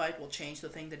out in the fight will change the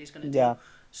thing that he's going to do.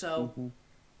 So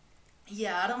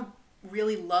I don't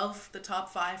really love the top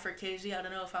 5 for KZ. I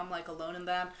don't know if I'm alone in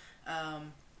that.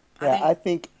 I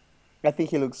think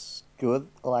he looks good,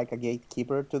 like a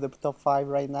gatekeeper to the top 5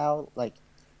 right now.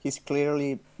 He's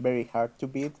clearly very hard to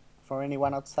beat for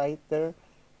anyone outside there,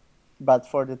 but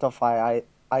for the top 5,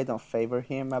 I don't favor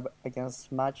him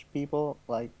against much people.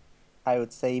 I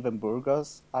would say even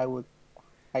Burgos, I would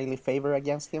highly favor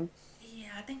against him.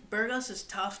 Yeah, I think Burgos is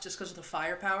tough just because of the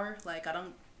firepower. I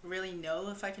don't really know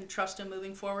if I can trust him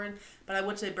moving forward, but I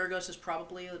would say Burgos is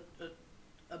probably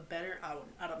a better.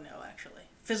 I don't know actually.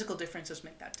 Physical differences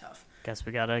make that tough. Guess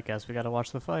we gotta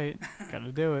watch the fight.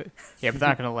 Gotta do it. Yeah, but they're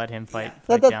not gonna let him fight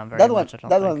down very much.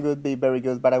 That one would be very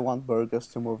good, but I want Burgos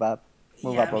to move up.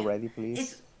 Move up already,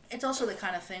 please. It's also the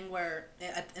kind of thing where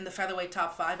in the featherweight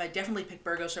top 5, I definitely pick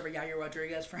Burgos over Yair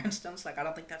Rodriguez, for instance. I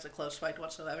don't think that's a close fight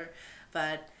whatsoever.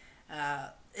 But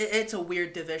It's a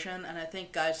weird division, and I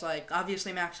think guys like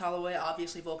obviously Max Holloway,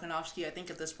 obviously Volkanovski. I think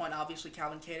at this point, obviously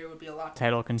Calvin Kattar would be a lot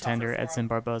title contender tougher for Edson him.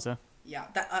 Barboza. Yeah,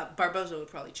 that Barboza would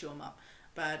probably chew him up,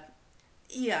 but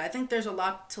yeah, I think there's a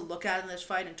lot to look at in this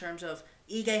fight in terms of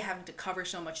Ige having to cover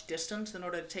so much distance in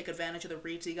order to take advantage of the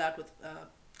reads he got with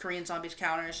Korean Zombie's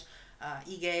counters.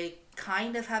 Ige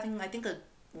kind of having, I think, a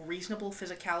reasonable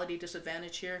physicality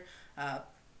disadvantage here,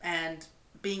 and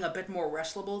being a bit more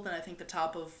wrestlable than I think the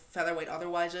top of featherweight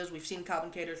otherwise is. We've seen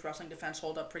Calvin Kattar's wrestling defense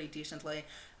hold up pretty decently.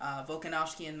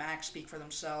 Volkanovski and Max speak for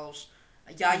themselves.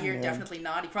 Yair definitely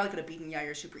not. He probably could have beaten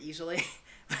Yair super easily,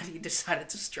 but he decided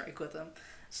to strike with him.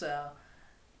 So,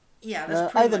 yeah, that's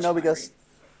pretty I don't much know my read.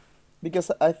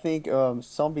 because I think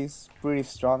Zombie's pretty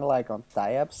strong like on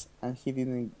tie-ups, and he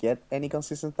didn't get any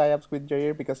consistent tie-ups with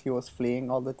Jair because he was fleeing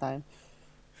all the time.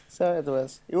 So it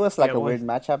was like Yeah, a well, weird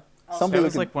matchup. Also, Zombie that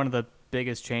was looked like one of the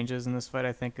biggest changes in this fight.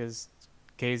 I think is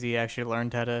KZ actually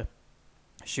learned how to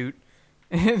shoot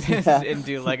yeah and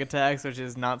do leg attacks, which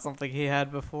is not something he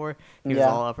had before. He was yeah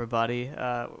all upper body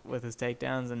with his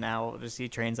takedowns, and now just he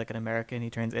trains like an American. He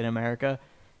trains in America,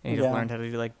 and he just yeah. learned how to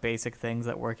do like basic things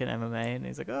that work in MMA. And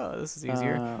he's like, oh, this is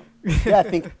easier. Uh, yeah, I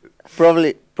think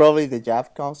probably the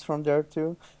jab comes from there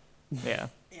too. Yeah.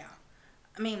 yeah.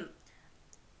 I mean,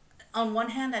 on one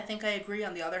hand, I think I agree.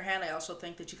 On the other hand, I also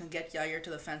think that you can get Yair to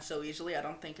the fence so easily. I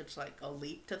don't think it's like a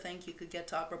leap to think you could get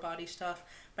to upper body stuff.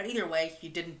 But either way, he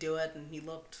didn't do it, and he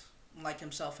looked like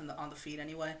himself on the feet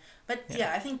anyway. But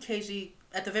yeah, I think KZ,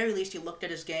 at the very least, he looked at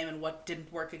his game and what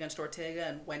didn't work against Ortega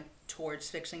and went towards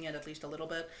fixing it at least a little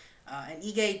bit. And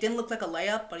Ige didn't look like a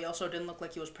layup, but he also didn't look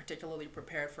like he was particularly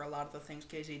prepared for a lot of the things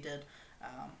KZ did.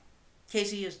 Um,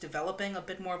 KZ is developing a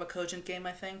bit more of a cogent game,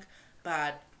 I think,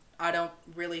 but I don't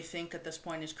really think at this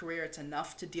point in his career it's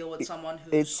enough to deal with It, someone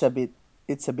it's who's a bit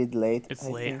it's a bit late, It's I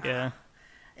late, think. yeah.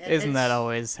 Isn't that it's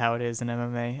always how it is in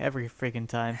MMA? Every freaking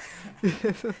time.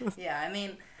 yeah. I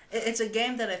mean, it's a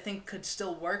game that I think could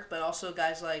still work, but also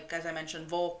guys like as I mentioned,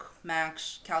 Volk,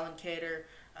 Max, Calvin Kattar,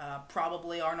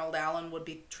 probably Arnold Allen would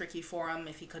be tricky for him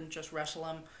if he couldn't just wrestle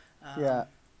him. Yeah,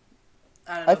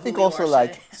 I don't I know, think Julio also Arce.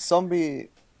 like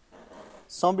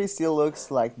Zombie still looks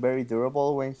like very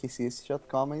durable when he sees shot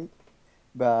coming,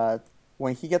 but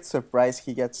when he gets surprised,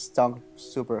 he gets stung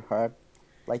super hard.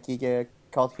 Like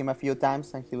caught him a few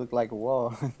times, and he looked like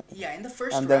whoa. Yeah, in the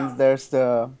first and then round. there's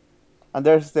the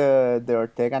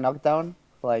Ortega knockdown.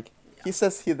 Like Yeah, he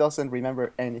says he doesn't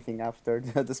remember anything after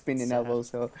the spinning Sad. elbow.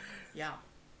 So yeah.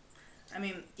 I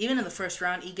mean, even in the first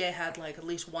round, Ige had like at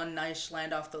least one nice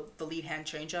land off the lead hand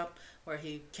changeup where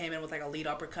he came in with like a lead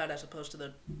uppercut as opposed to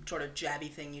the sort of jabby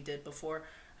thing you did before.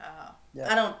 yeah,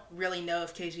 I don't really know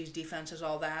if KZ's defense is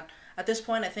all that. At this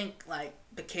point, I think like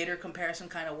the Cater comparison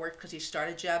kind of worked because he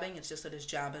started jabbing. It's just that his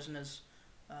jab isn't as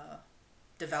uh,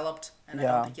 developed, and I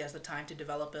don't yeah. think he has the time to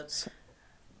develop it.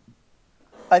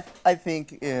 I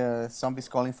think Zombie's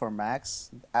calling for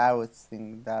Max. I would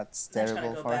think that's That's gonna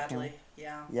terrible go for him. badly.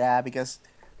 Yeah. Yeah, because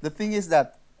the thing is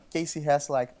that Casey has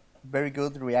like very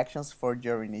good reactions for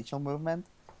your initial movement,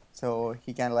 so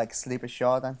he can like slip a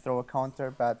shot and throw a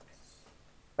counter. But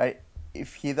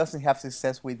if he doesn't have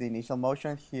success with the initial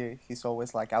motion, he's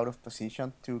always like out of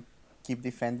position to keep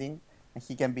defending, and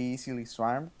he can be easily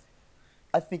swarmed.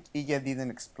 I think Ige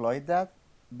didn't exploit that,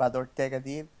 but Ortega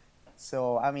did.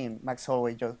 So I mean, Max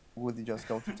Holloway would just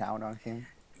go to town on him.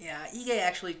 Yeah, Ige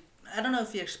actually, I don't know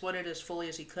if he exploited as fully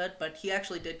as he could, but he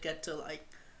actually did get to like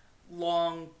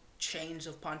long chains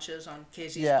of punches on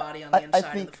KZ's Yeah, body on the I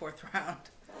inside in the think, fourth round.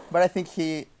 but I think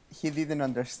he didn't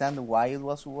understand why it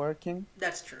was working.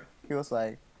 That's true. He was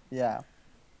like, yeah.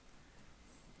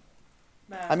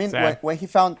 I Uh, mean, Sad. when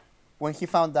he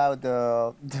found out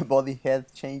the body head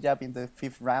change up in the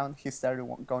fifth round, he started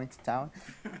going to town,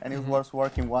 and it was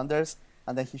working wonders.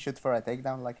 And then he shoot for a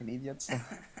takedown like an idiot. So.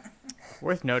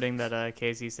 Worth noting that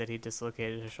KZ said he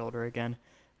dislocated his shoulder again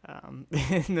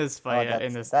in this Oh, fight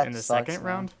in that the sucks, second man.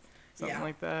 round, something yeah.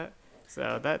 like that.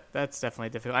 So that's definitely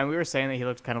difficult. I mean, we were saying that he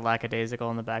looked kind of lackadaisical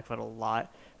on the back foot a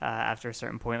lot after a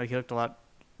certain point. Like he looked a lot,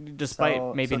 despite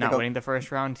maybe So not winning the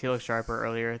first round, he looked sharper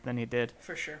earlier than he did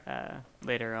For sure.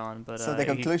 later on. But so the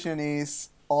conclusion is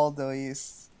Aldo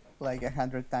is like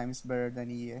 100 times better than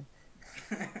EA.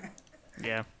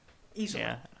 yeah. Easily.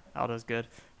 Yeah, Aldo's good.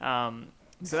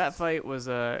 So that fight was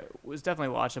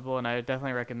definitely watchable, and I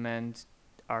definitely recommend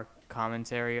our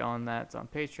commentary on that. It's on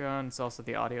Patreon. It's also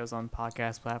the audio's on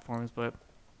podcast platforms, but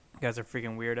you guys are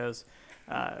freaking weirdos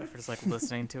for just like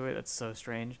listening to it. That's so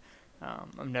strange.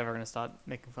 I'm never gonna stop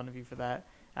making fun of you for that.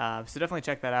 So definitely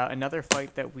check that out. Another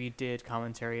fight that we did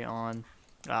commentary on,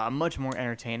 a much more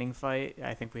entertaining fight.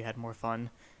 I think we had more fun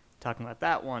talking about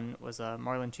that one was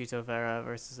Marlon Chito Vera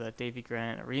versus Davey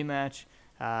Grant, a rematch.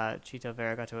 Chito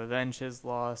Vera got to avenge his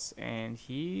loss, and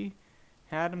he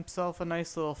had himself a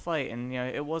nice little fight. And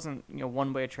it wasn't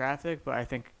one-way traffic, but I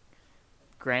think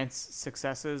Grant's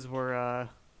successes were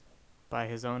by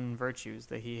his own virtues.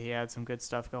 That he had some good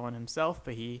stuff going himself,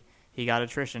 but he got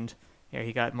attritioned.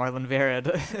 He got Marlon Vera.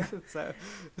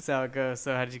 That's how it goes.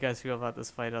 So how did you guys feel about this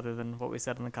fight, other than what we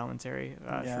said in the commentary?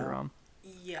 Shriram?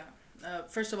 Yeah.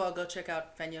 First of all, go check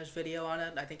out Fenyo's video on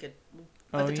it. I think at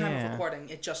the time of recording,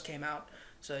 it just came out,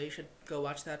 so you should go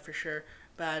watch that for sure.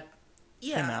 But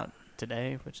yeah, came out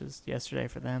today, which is yesterday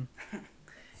for them.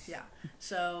 Yeah.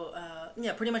 So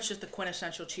pretty much just the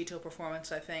quintessential Chito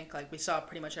performance. I think we saw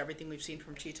pretty much everything we've seen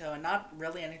from Chito, and not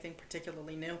really anything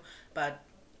particularly new, but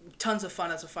tons of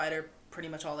fun as a fighter, pretty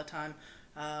much all the time.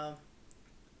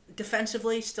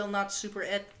 Defensively, still not super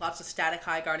it. Lots of static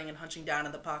high guarding and hunching down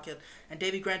in the pocket. And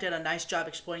Davey Grant did a nice job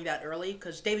exploiting that early,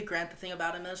 because Davey Grant, the thing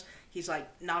about him is, he's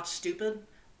not stupid,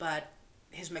 but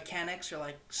his mechanics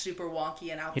are super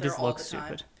wonky and out there all the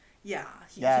time. Stupid. Yeah.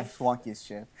 He's wonky as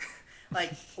shit.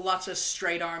 Lots of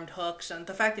straight-armed hooks, and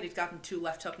the fact that he's gotten 2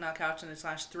 left hook knockouts in his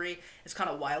last 3 is kind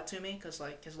of wild to me, because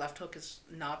his left hook is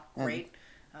not great.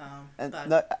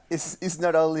 It's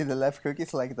not only the left hook,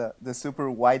 it's the super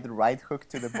wide right hook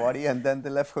to the body, and then the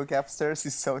left hook upstairs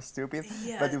is so stupid.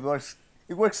 Yeah. But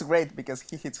it works great because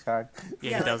he hits hard.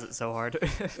 Yeah, he does it so hard.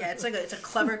 Yeah, it's a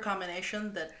clever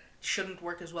combination that shouldn't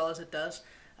work as well as it does.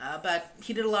 But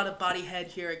he did a lot of body head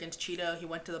here against Chito. He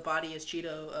went to the body as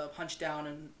Chito hunched down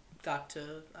and got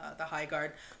to the high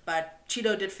guard. But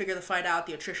Chito did figure the fight out.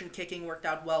 The attrition kicking worked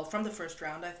out well from the first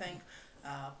round, I think.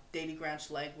 Davey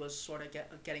Grant's leg was sort of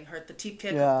getting hurt. The teep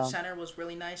kick at the center was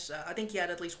really nice. I think he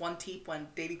had at least one teep when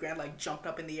Davey Grant jumped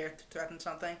up in the air to threaten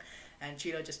something, and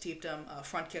Chito just teeped him.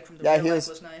 Front kick from the rear leg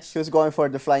was nice. He was going for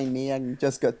the flying knee and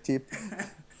just got teeped.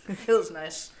 It was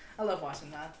nice. I love watching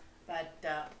that.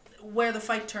 But where the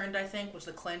fight turned, I think, was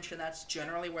the clinch, and that's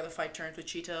generally where the fight turns with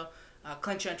Chito.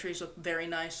 Clinch entries look very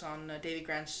nice on Davey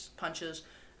Grant's punches,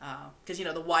 because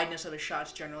the wideness of his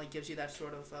shots generally gives you that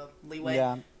sort of leeway.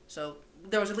 Yeah. So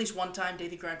there was at least one time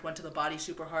Davey Grant went to the body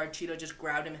super hard. Chito just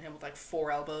grabbed him and hit with 4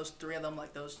 elbows, 3 of them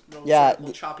those little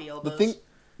vertical, choppy elbows.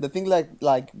 The thing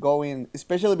going,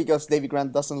 especially because Davey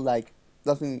Grant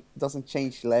doesn't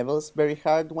change levels very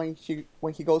hard when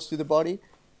he goes to the body.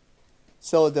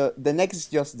 So the neck is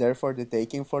just there for the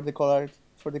taking for the collar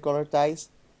ties,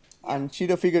 and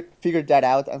Chito figured that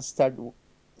out and start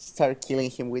killing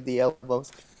him with the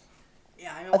elbows.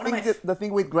 Yeah, the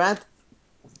thing with Grant,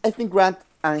 I think Grant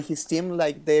and his team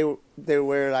they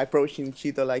were approaching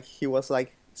Chito like he was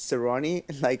Cerrone,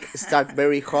 start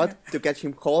very hot to catch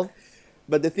him cold.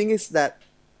 But the thing is that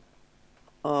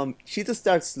Chito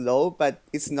starts slow, but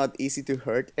it's not easy to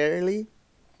hurt early.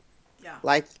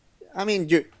 Yeah.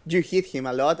 You hit him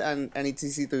a lot, and it's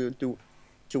easy to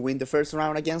win the first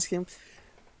round against him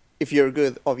if you're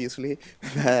good, obviously.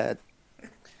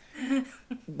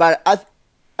 But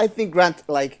I think Grant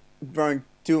burned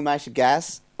too much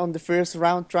gas on the first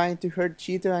round trying to hurt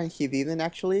Chito, and he didn't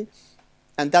actually.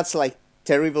 And that's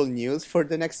terrible news for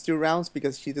the next 2 rounds,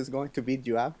 because Chito's going to beat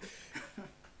you up.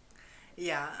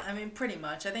 Yeah, pretty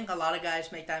much. I think a lot of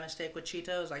guys make that mistake with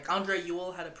Cheetos. Andre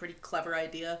Ewell had a pretty clever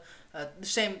idea. The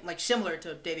same, similar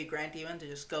to Davey Grant even, to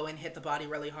just go in, hit the body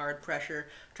really hard, pressure,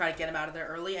 try to get him out of there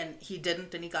early, and he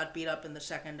didn't, and he got beat up in the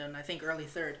second and I think early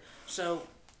third. So,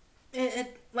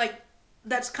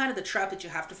 that's kind of the trap that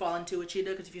you have to fall into with Cheeto,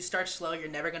 because if you start slow, you're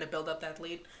never going to build up that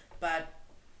lead. But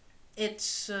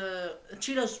it's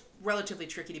Cheeto's relatively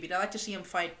tricky to beat. I like to see him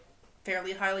fight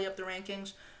fairly highly up the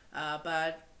rankings,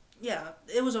 but yeah,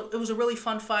 it was a really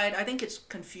fun fight. I think it's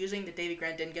confusing that Davey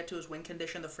Grant didn't get to his win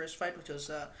condition the first fight, which was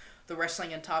the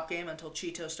wrestling and top game, until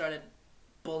Chito started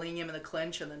bullying him in the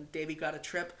clinch, and then Davey got a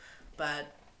trip.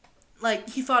 But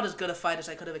he fought as good a fight as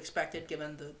I could have expected,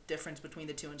 given the difference between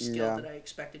the two in skill that I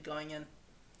expected going in.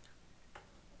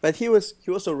 But he was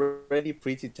already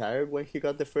pretty tired when he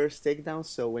got the first takedown,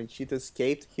 so when Chito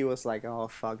escaped, he was like, oh,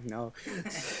 fuck, no.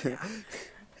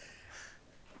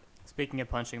 Speaking of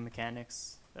punching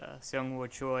mechanics, Seung-Woo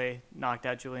Choi knocked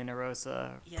out Julian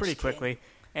Erosa pretty quickly,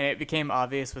 and it became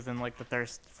obvious within the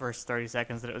first 30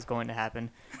 seconds that it was going to happen,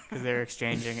 because they were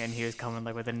exchanging, and he was coming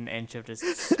within an inch of just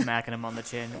smacking him on the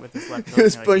chin with his left hook. He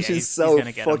was punching so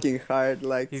fucking hard,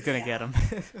 he's gonna get him.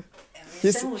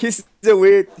 He's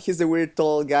the weird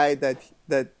tall guy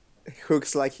that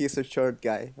hooks like he's a short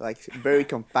guy, very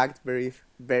compact, very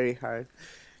very hard.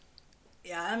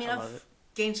 Yeah, I've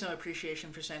gained some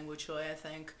appreciation for Seung-Woo Choi, I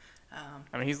think.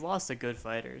 He's lost to good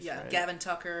fighters. Yeah, right? Gavin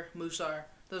Tucker, Musar.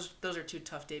 those are two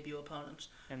tough debut opponents.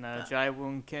 And Jai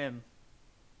Woon Kim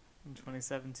in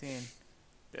 2017.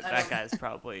 That guy's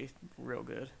probably real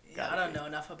good. Yeah, I don't know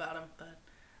enough about him, but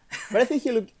I think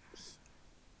he looked.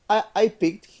 I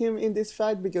picked him in this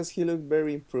fight because he looked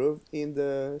very improved in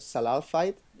the Salal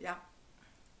fight. Yeah.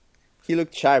 He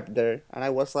looked sharp there, and I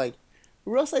was like,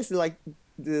 Rosa is like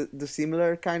the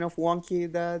similar kind of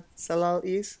wonky that Salal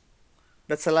is.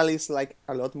 But Salal is like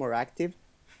a lot more active,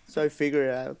 so I figured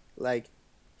out like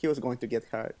he was going to get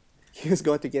hurt. He was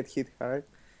going to get hit hard,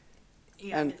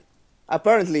 Yeah, and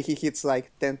apparently he hits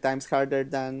like 10 times harder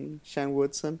than Shane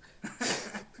Woodson.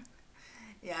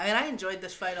 Yeah, I mean, I enjoyed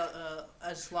this fight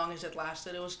as long as it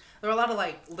lasted. There were a lot of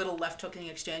like little left hooking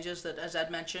exchanges that, as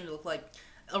Ed mentioned, it looked like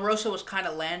Erosa was kind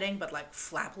of landing, but like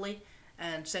flappily,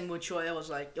 and Sengwoo Choi was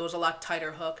like it was a lot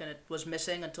tighter hook, and it was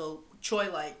missing until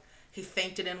Choi like he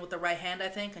feinted in with the right hand, I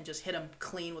think, and just hit him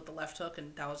clean with the left hook,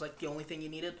 and that was like the only thing you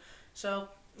needed. So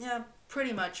yeah,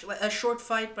 pretty much like a short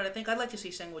fight, but I think I'd like to see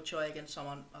Sengwoo Choi against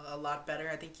someone a lot better.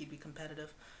 I think he'd be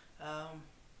competitive.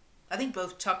 I think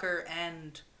both Tucker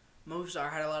and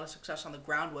Movesar had a lot of success on the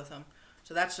ground with him,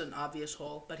 so that's an obvious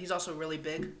hole. But he's also really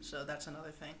big, so that's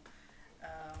another thing.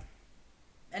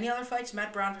 Any other fights?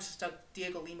 Matt Brown versus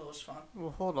Diego Lima was fun.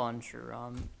 Well, hold on, sure.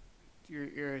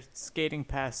 You're skating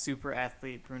past super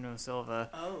athlete Bruno Silva.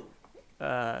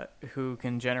 Oh. Who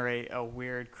can generate a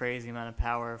weird, crazy amount of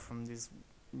power from these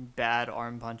bad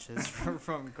arm punches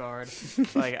from guard.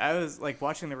 Like, I was like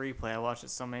watching the replay. I watched it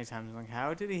so many times. I'm like,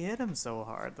 how did he hit him so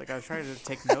hard? Like, I was trying to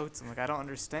take notes. I'm like, I don't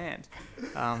understand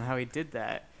how he did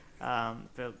that.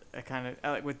 But I kind of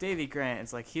like with Davey Grant.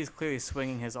 It's like he's clearly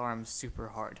swinging his arms super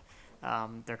hard.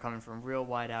 They're coming from real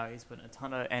wide out. He's putting a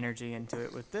ton of energy into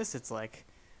it. With this, it's like,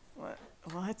 what?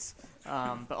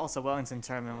 But also Wellington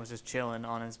Turman was just chilling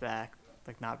on his back,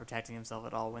 like not protecting himself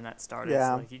at all when that started.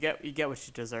 Yeah. So, like, you get what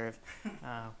you deserve,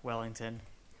 Wellington.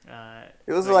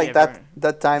 It was like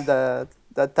that time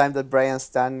that Brian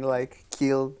Stan like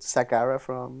killed Sakara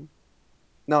from.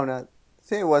 No, I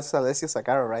think it was Alessio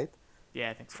Sakara, right?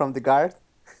 Yeah, I think so. From the guard.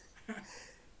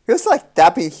 He was like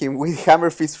tapping him with hammer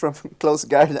fist from close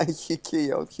guard, and he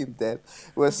KO'd him dead.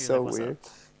 It was so like, weird.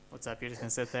 What's up? You're just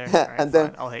gonna sit there? All right, and then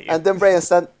fine, I'll hit you. And then Brian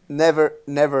Stan never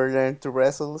learned to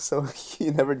wrestle, so he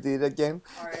never did it again.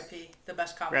 R.I.P. The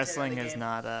best commentator Wrestling in the is game.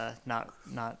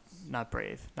 not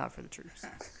brave, not for the troops.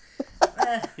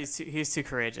 He's too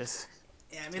courageous.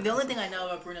 Yeah, I mean, the only thing I know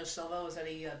about Bruno Silva was that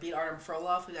he beat Artem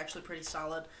Frolov, who's actually pretty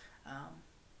solid.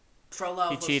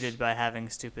 Frolov He cheated by having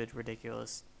stupid,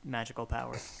 ridiculous, magical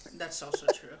power. That's also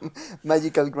true.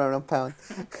 Magical ground and pound.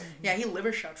 Yeah, he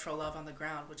liver shot Frolov on the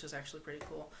ground, which is actually pretty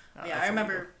cool. Yeah, I that's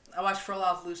remember I watched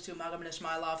Frolov lose to Magomed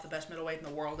Ismailov, the best middleweight in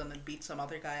the world, and then beat some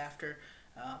other guy after.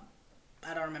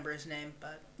 I don't remember his name,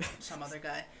 but some other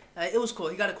guy. It was cool.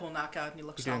 He got a cool knockout, and he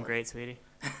looked You're solid. doing great, sweetie.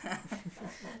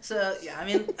 So, yeah, I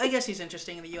mean, I guess he's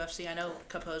interesting in the UFC. I know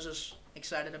Capoza's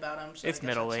excited about him. So It's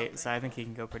middleweight, so I think he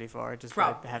can go pretty far just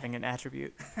by having an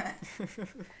attribute.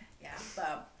 Yeah,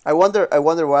 but I wonder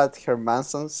what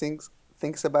Hermansson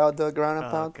thinks about the ground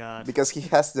and pound. God. Because he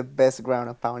has the best ground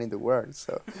and pound in the world.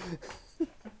 So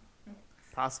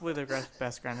Possibly the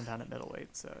best ground and pound at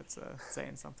middleweight, so it's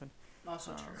saying something.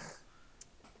 Also true.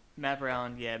 Matt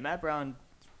Brown,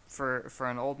 for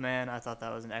an old man, I thought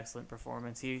that was an excellent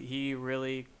performance. He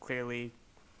really clearly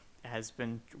has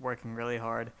been working really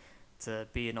hard to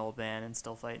be an old man and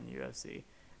still fight in the UFC.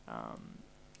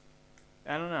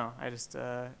 I don't know. I just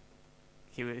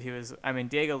he was. I mean,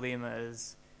 Diego Lima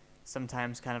is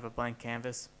sometimes kind of a blank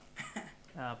canvas,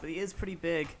 but he is pretty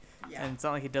big, and it's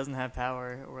not like he doesn't have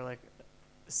power or like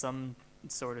some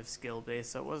sort of skill base.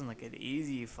 So it wasn't like an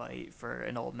easy fight for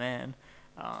an old man.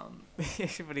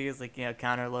 But he was like,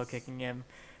 counter low kicking him,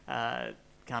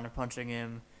 counter punching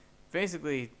him,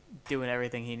 basically doing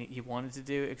everything he wanted to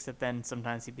do, except then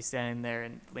sometimes he'd be standing there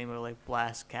and Lima would like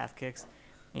blast calf kicks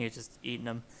and he was just eating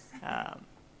them.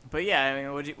 But yeah, I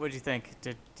mean, what'd you think?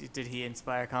 Did he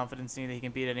inspire confidence in you that he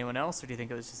can beat anyone else, or do you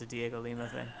think it was just a Diego Lima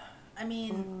thing? I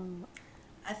mean,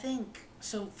 I think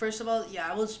so. First of all,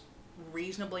 I was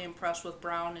reasonably impressed with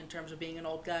Brown in terms of being an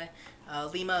old guy.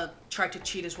 Lima tried to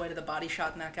cheat his way to the body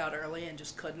shot knockout early and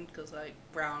just couldn't because like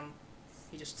Brown,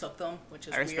 he just took them, which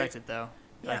is I respect weird. it though.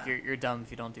 Yeah. Like you're dumb if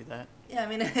you don't do that. Yeah, I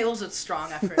mean it was a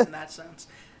strong effort in that sense.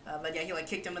 But yeah, he like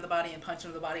kicked him in the body and punched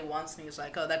him in the body once, and he was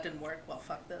like, "Oh, that didn't work. Well,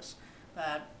 fuck this."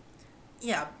 But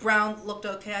yeah, Brown looked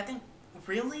okay. I think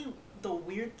really the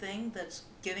weird thing that's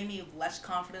giving me less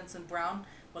confidence in Brown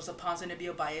was the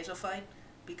Ponzinibbio-Baeza fight,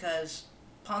 because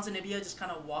Ponzinibbio just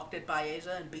kind of walked at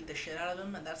Baeza and beat the shit out of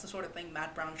him, and that's the sort of thing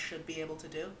Matt Brown should be able to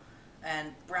do.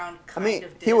 and Brown I mean,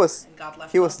 kind of did and got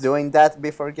left he was off. doing that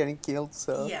before getting killed,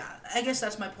 so... Yeah, I guess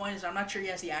that's my point, is I'm not sure he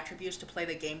has the attributes to play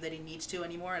the game that he needs to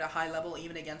anymore at a high level,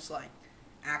 even against, like,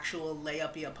 actual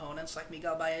layup-y opponents like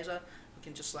Miguel Baeza, who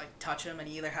can just, like, touch him and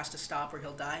he either has to stop or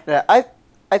he'll die. Yeah,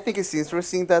 I think it's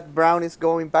interesting that Brown is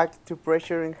going back to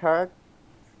pressuring hard.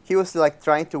 He was, like,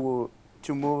 trying to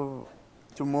move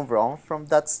to move on from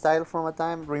that style from a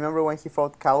time. Remember when he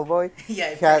fought Cowboy?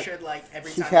 Yeah, he pressured, like,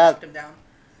 every time he knocked him down.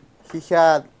 He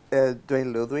had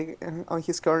Dwayne Ludwig on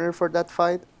his corner for that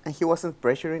fight, and he wasn't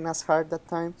pressuring as hard that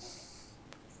time.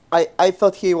 I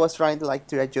thought he was trying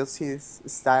to adjust his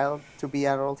style to be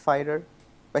an old fighter,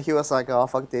 but he was like, "Oh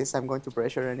fuck this, I'm going to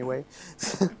pressure anyway."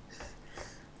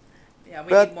 Yeah,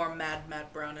 we need more Mad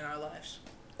Matt Brown in our lives.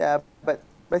 Yeah, but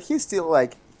he's still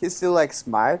like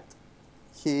smart.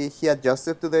 He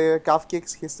adjusted to the calf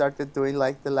kicks. He started doing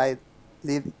like the light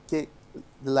lead kick,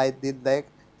 the light lead leg,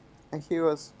 and he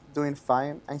was doing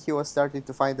fine. And he was starting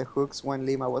to find the hooks when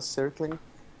Lima was circling.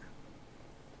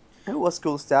 It was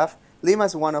cool stuff.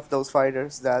 Lima's one of those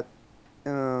fighters that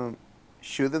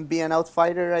shouldn't be an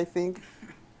outfighter, I think.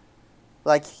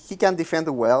 Like, he can defend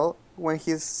well when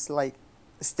he's, like,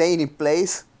 staying in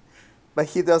place, but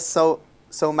he does so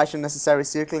much unnecessary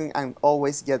circling and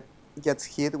always gets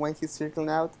hit when he's circling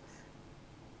out.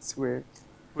 It's weird.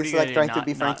 He's, like, trying to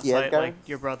be Frankie Edgar. Like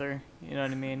your brother, you know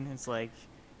what I mean? It's like,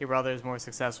 your brother is more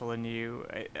successful than you.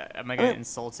 Am I going to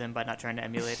insult him by not trying to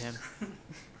emulate him?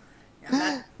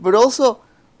 But also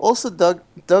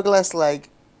Douglas, like,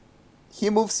 he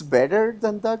moves better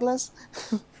than Douglas.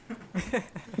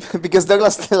 Because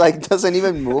Douglas like doesn't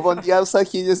even move on the outside.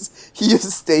 He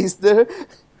just stays there.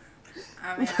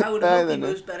 I mean, I would hope he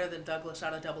moves better than Douglas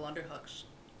out of double underhooks.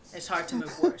 It's hard to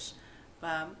move worse.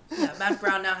 Yeah, Matt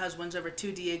Brown now has wins over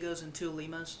 2 Diegos and 2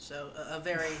 Limas, so a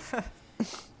very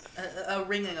a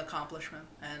ringing accomplishment.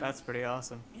 And that's pretty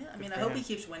awesome. Yeah, I mean, I hope he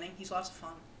keeps winning. He's lots of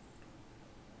fun.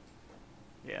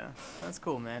 Yeah, that's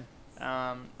cool, man.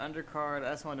 Undercard,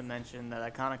 I just wanted to mention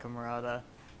that Icona Camarada,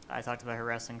 I talked about her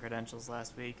wrestling credentials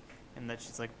last week, and that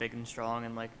she's, like, big and strong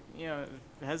and, like, you know,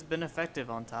 has been effective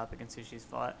on top against who she's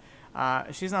fought.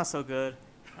 She's not so good.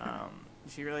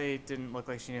 She really didn't look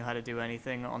like she knew how to do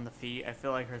anything on the feet. I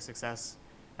feel like her success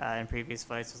in previous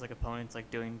fights was, like, opponents, like,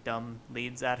 doing dumb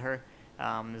leads at her.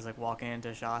 There's, like, walking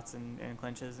into shots and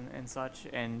clinches and such,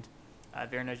 and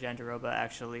Virna Jandiroba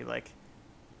actually, like,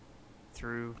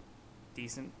 threw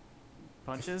decent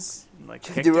punches. Like,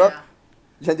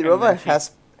 Jandiroba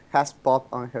has pop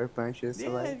on her punches. Yeah,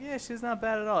 so like. Yeah, she's not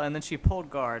bad at all. And then she pulled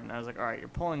guard, and I was like, all right, you're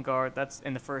pulling guard. That's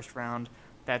in the first round.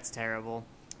 That's terrible.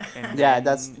 And yeah,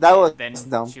 that was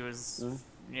dumb. She was,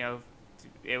 you know,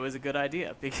 it was a good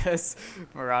idea because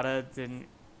Murata didn't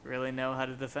really know how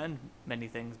to defend many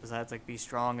things besides, like, be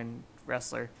strong and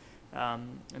wrestler.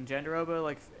 And Jandiroba,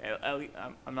 like,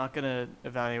 I'm not gonna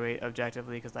evaluate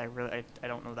objectively because I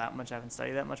don't know that much. I haven't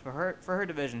studied that much. But for her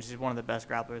division, she's one of the best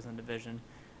grapplers in the division.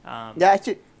 Yeah,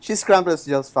 she scrambles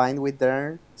just fine with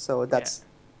Dern, so that's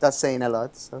saying a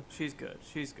lot. So she's good.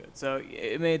 So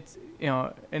it made, you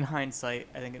know, in hindsight,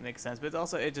 I think it makes sense. But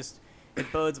also it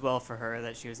bodes well for her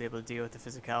that she was able to deal with the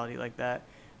physicality like that.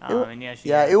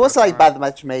 It was like bad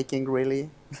matchmaking,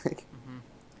 really.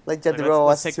 Like Jandiroba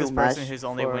let's was take too this much person whose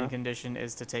only win condition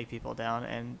is to take people down,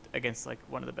 and against, like,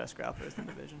 one of the best grapplers in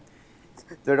the division.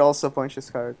 They're also punches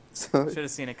hard. So should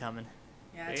have seen it coming.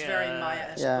 Yeah, it's very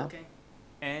Maya-esque looking.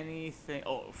 Anything?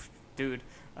 Oh, dude,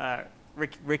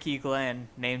 Ricky Glenn,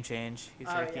 name change. He's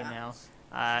Ricky now.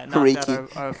 Ricky.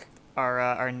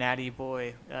 Our natty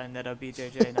boy, Neto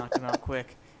BJJ, knocked him out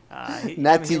quick.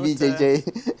 Natty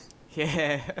BJJ.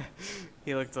 Yeah,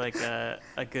 he looked like a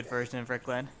good version of Rick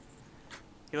Glenn.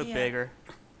 He looked bigger.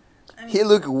 I mean, he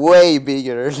looked way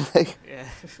bigger. Like. Yeah.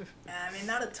 I mean,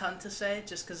 not a ton to say,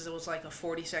 just because it was like a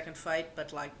 40-second fight,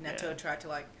 but like Neto tried to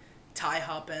like tie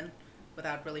hop in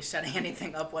without really setting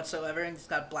anything up whatsoever, and just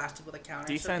got blasted with a counter.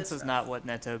 Defense is not what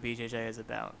Neto BJJ is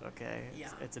about. Okay.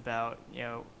 It's about, you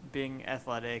know, being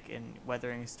athletic and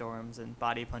weathering storms and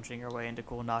body punching your way into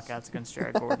cool knockouts against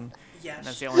Jared Gordon. Yes. And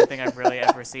that's the only thing I've really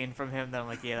ever seen from him that I'm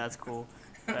like, yeah, that's cool.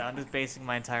 I'm just basing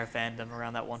my entire fandom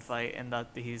around that one fight, and that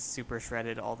he's super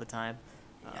shredded all the time.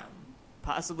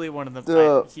 Possibly one of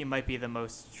the... he might be the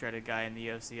most shredded guy in the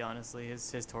UFC, honestly.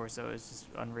 His torso is just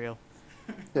unreal.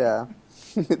 Yeah.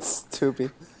 It's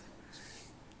stupid.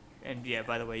 And yeah,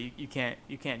 by the way, you can't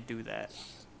do that.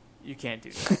 You can't do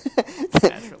that.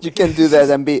 Naturally. You can do that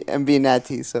and be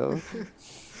natty, so...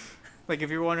 Like, if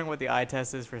you're wondering what the eye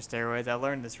test is for steroids, I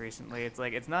learned this recently. It's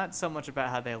like, it's not so much about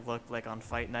how they look, like, on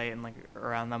fight night and, like,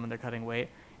 around them when they're cutting weight.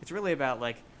 It's really about,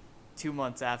 like, 2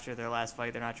 months after their last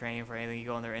fight, they're not training for anything. You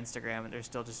go on their Instagram and they're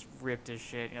still just ripped as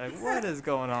shit. You're like, what is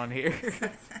going on here?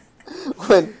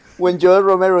 when Joel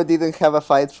Romero didn't have a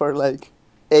fight for like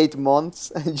 8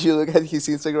 months, and you look at his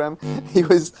Instagram, he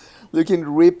was looking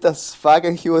ripped as fuck,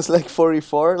 and he was like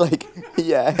 44. Like,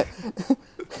 yeah.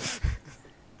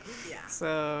 Yeah.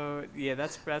 So yeah,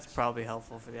 that's probably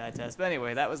helpful for the eye test. But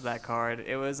anyway, that was that card.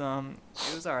 It was all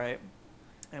right,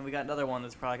 and we got another one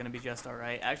that's probably gonna be just all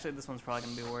right. Actually, this one's probably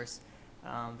gonna be worse,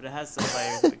 but it has some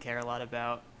players that we care a lot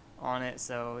about on it,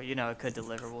 so it could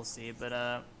deliver. We'll see.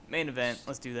 But main event,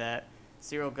 let's do that.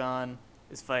 Cyril Gane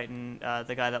is fighting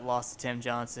the guy that lost to Tim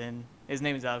Johnson. His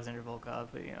name is Alexander Volkov,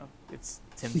 but it's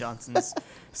Tim Johnson's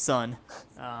son.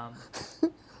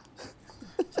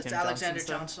 It's Alexander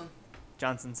Johnson.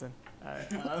 Johnsonson.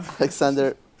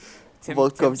 Alexander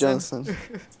Volkov Johnson.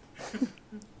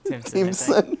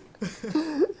 Timson.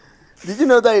 Did you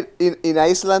know that in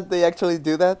Iceland they actually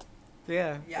do that?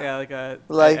 Yeah.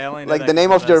 Like the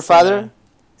name of your father,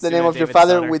 the name of your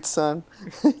father with son,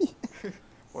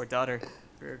 or daughter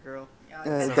for a girl.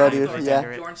 Daughter.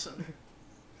 Yeah.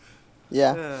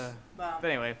 Yeah. But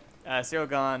anyway, Cyril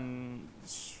Gane,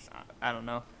 I don't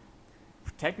know.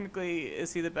 Technically,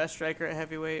 is he the best striker at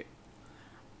heavyweight?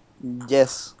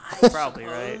 Yes. Probably,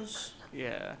 right?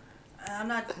 Yeah. I'm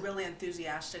not really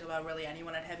enthusiastic about really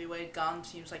anyone at heavyweight. Gane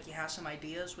seems like he has some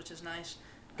ideas, which is nice.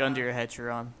 Gun to your head,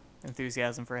 Sharon.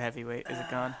 Enthusiasm for a heavyweight. Is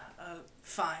it gone?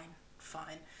 Fine.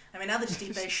 I mean, now that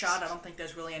Stipe's shot, I don't think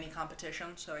there's really any competition,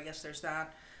 so I guess there's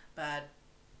that. But,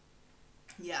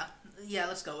 yeah,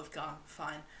 let's go with Gane.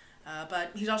 Fine.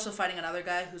 But he's also fighting another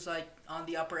guy who's, like, on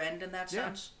the upper end in that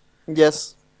sense.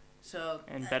 Yes. So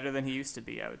and better than he used to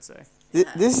be, I would say.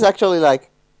 This is actually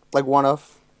like one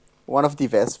of the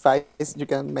best fights you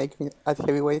can make at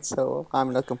heavyweight, so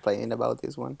I'm not complaining about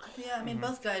this one. Yeah, I mean,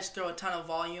 both guys throw a ton of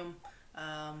volume.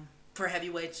 For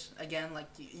heavyweights, again, like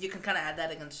you can kind of add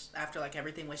that against after like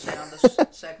everything we say on this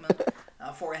segment.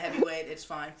 For a heavyweight, it's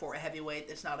fine. For a heavyweight,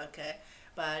 it's not okay.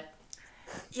 But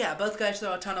yeah, both guys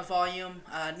throw a ton of volume.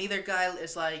 Neither guy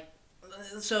is like.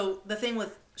 So the thing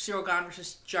with Cyril Gane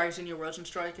versus Jairzinho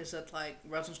Rozenstruik is that like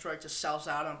Rozenstruik just sells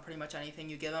out on pretty much anything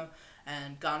you give him,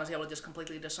 and Gane is able to just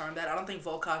completely disarm that. I don't think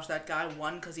Volkov's that guy.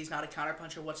 One, because he's not a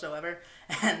counterpuncher whatsoever,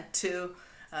 and two.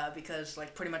 Because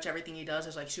like pretty much everything he does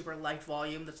is like super light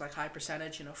volume that's like high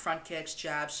percentage, front kicks,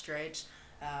 jabs, straights.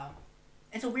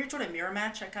 It's a weird sort of mirror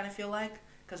match, I kind of feel like,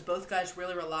 because both guys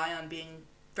really rely on being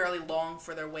fairly long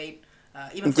for their weight.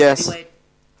 Even for heavyweight,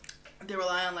 they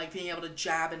rely on like being able to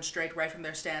jab and straight right from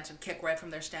their stance and kick right from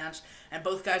their stance, and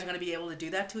both guys are going to be able to do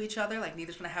that to each other. Like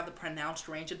neither's going to have the pronounced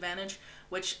range advantage,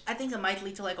 which I think it might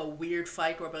lead to like a weird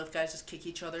fight where both guys just kick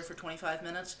each other for 25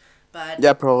 minutes. But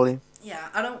yeah, probably. Yeah,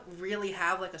 I don't really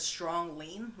have like a strong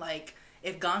lean. Like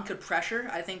if Gane could pressure,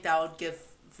 I think that would give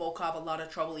Volkov a lot of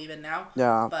trouble even now.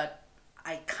 Yeah. But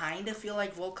I kind of feel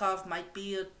like Volkov might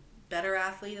be a better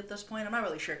athlete at this point. I'm not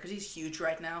really sure because he's huge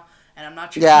right now, and I'm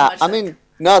not sure. Yeah, I mean,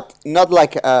 not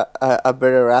like a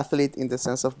better athlete in the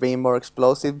sense of being more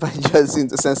explosive, but just in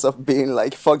the sense of being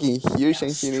like fucking huge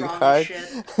and hitting hard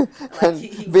and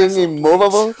he being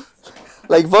immovable.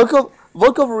 Like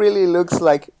Volkov really looks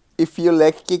like if you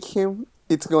leg kick him,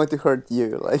 it's going to hurt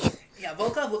you. Like yeah,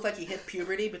 Volkov looked like he hit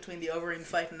puberty between the Overeem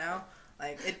fight and now.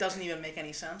 Like it doesn't even make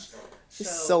any sense. He's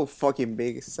so fucking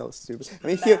big, it's so stupid. I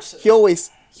mean, he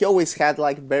always had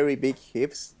like very big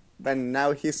hips, but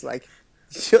now he's like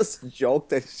just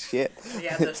joked as shit.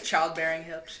 Yeah, those childbearing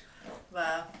hips.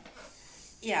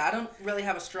 Yeah, I don't really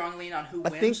have a strong lean on who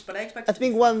wins, but I expect. I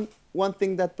think one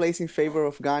thing that plays in favor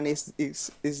of Gane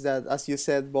is that, as you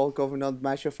said, Volkov not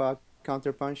much of a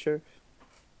counterpuncher,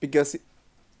 because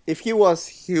if he was,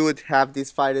 he would have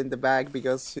this fight in the bag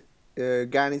because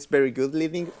Gane is very good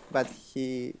leading, but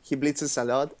he blitzes a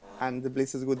lot, and the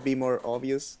blitzes would be more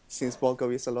obvious since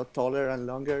Volkov is a lot taller and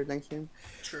longer than him.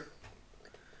 True.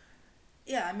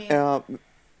 Yeah, I mean.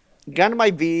 Gane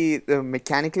might be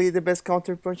mechanically the best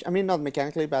counterpuncher. I mean, not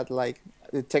mechanically, but like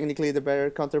technically the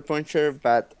better counterpuncher.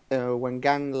 But when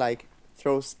Gane like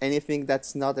throws anything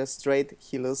that's not as straight,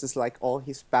 he loses like all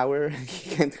his power and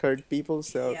he can't hurt people.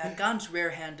 So yeah, Gane's rear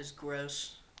hand is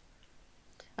gross.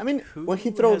 I mean, when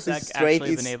he throws it straight,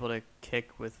 actually been able to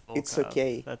kick with Volkov? It's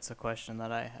okay. That's a question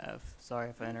that I have. Sorry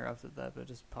if I interrupted that, but it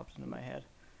just popped into my head.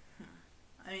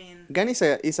 I mean, Gane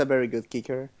is a very good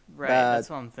kicker. Right, that's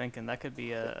what I'm thinking. That could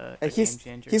be a game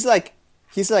changer. He's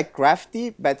like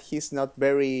crafty, but he's not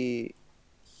very.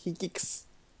 He kicks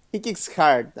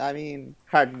hard. I mean,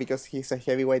 hard because he's a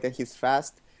heavyweight and he's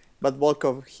fast. But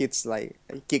Volkov kicks like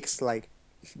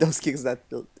those kicks that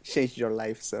change your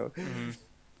life. So. Mm-hmm.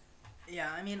 Yeah,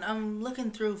 I mean, I'm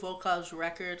looking through Volkov's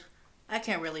record. I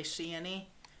can't really see any.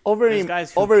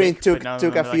 Overeem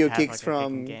took a few kicks a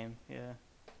from. Game. Yeah.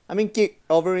 I mean,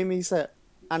 Overeem is an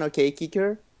okay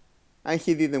kicker, and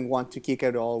he didn't want to kick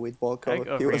at all with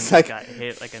Volkov. He was like, got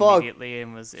hit immediately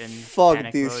and was in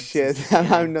fuck this shit.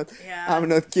 I'm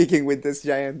not kicking with this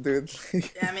giant dude.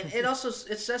 Yeah, I mean,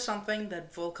 it says something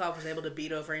that Volkov was able to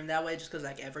beat Overeem that way, just because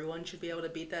like everyone should be able to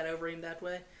beat that Overeem that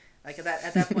way. Like at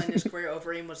that point in his career,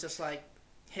 Overeem was just like,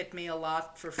 hit me a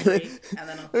lot for free, and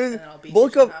then I'll beat you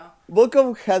somehow.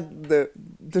 Volkov had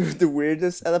the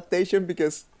weirdest adaptation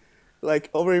because, like,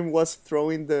 Overeem was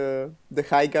throwing the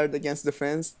high guard against the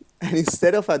fence, and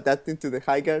instead of adapting to the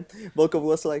high guard, Volkov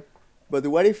was like, "But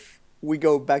what if we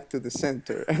go back to the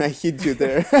center and I hit you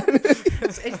there?"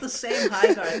 It's the same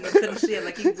high guard, and you couldn't see it.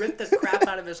 Like he ripped the crap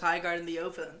out of his high guard in the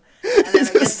open, and then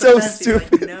against the fence, stupid.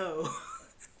 He's like, "No."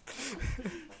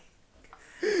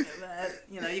 But,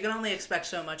 you can only expect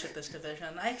so much at this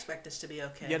division. I expect this to be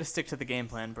okay. You got to stick to the game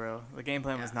plan, bro. The game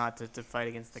plan was not to fight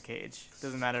against the cage.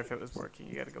 Doesn't matter if it was working.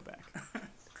 You got to go back.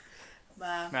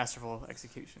 Masterful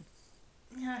execution.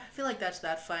 Yeah, I feel like that's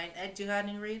that fight. Ed, do you have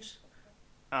any reads?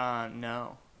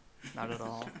 No, not at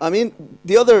all. I mean,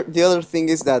 the other thing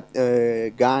is that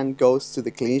Gunn goes to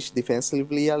the clinch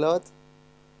defensively a lot.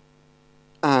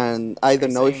 And I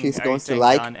don't know if he's going to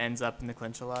like. Gunn ends up in the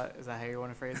clinch a lot. Is that how you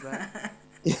want to phrase that?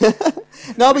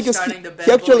 No, because he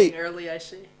actually early. I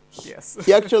see. Yes.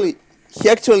 he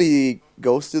actually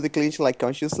goes to the clinch like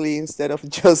consciously instead of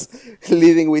just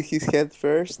leading with his head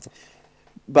first.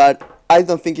 But I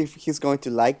don't think if he's going to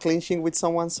like clinching with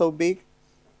someone so big.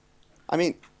 I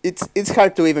mean, it's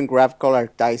hard to even grab collar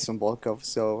ties on Volkov.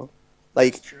 So,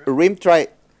 like, Rim tried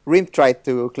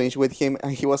to clinch with him,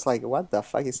 and he was like, "What the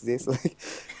fuck is this?" Like,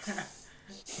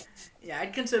 yeah,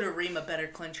 I'd consider Reem a better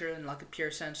clincher in like a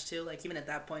pure sense too. Like even at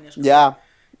that point, yeah.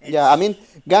 I mean,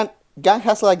 Gunn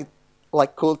has like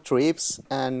cool trips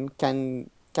and can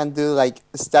do like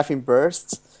stuff in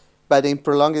bursts, but in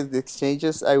prolonged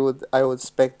exchanges, I would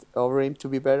expect Overeem to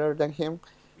be better than him.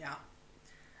 Yeah,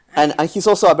 and he's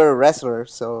also a better wrestler,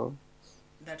 so.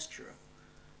 That's true.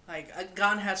 Like,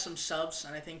 Gon has some subs,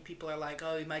 and I think people are like,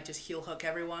 oh, he might just heel hook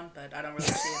everyone, but I don't really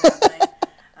see it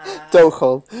happening. Toe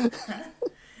hold.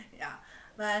 Yeah.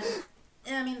 But,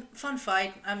 yeah, I mean, fun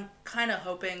fight. I'm kind of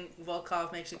hoping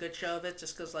Volkov makes a good show of it,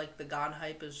 just because, like, the Gon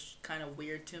hype is kind of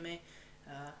weird to me,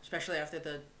 especially after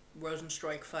the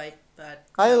Rosenstruik fight. But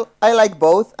I like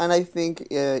both, and I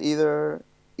think either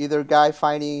guy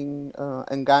fighting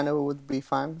Ngannou would be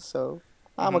fun, so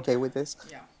I'm okay with this.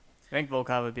 Yeah. I think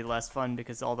Volkov would be less fun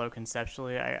because although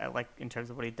conceptually I like in terms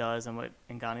of what he does and what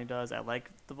Ngannou does, I like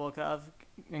the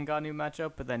Volkov-Ngannou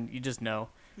matchup, but then you just know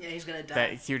he's gonna die.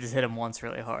 That if you just hit him once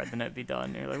really hard, then it'd be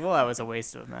done. You're like, well, that was a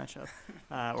waste of a matchup.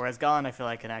 Whereas Gon, I feel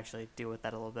like can actually deal with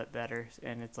that a little bit better,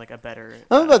 and it's like a better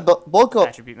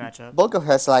attribute matchup. Volkov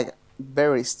has like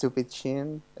very stupid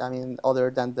chin. I mean,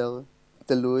 other than the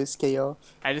Lewis KO.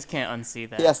 I just can't unsee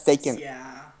that. He has taken.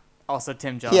 Yeah. Also,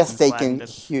 Tim Johnson. He has taken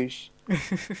huge.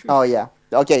 Oh yeah.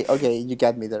 Okay, you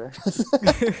got me there.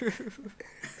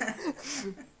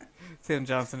 Tim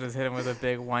Johnson just hit him with a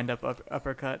big wind-up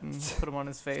uppercut and put him on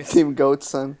his face. Tim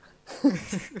Goatson. So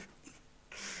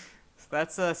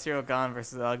that's Cyril Gahn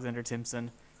versus Alexander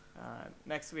Timpson.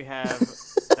 Next we have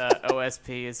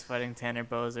OSP is fighting Tanner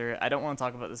Boser. I don't want to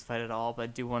talk about this fight at all, but I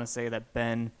do want to say that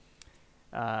Ben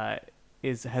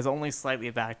has only slightly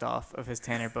backed off of his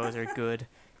Tanner Boser good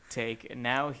take, and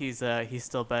now he's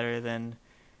still better than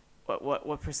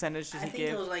what percentage did he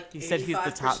give? It was like he 85%. said he's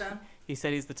the top. He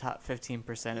said he's the top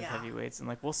 15% of heavyweights, and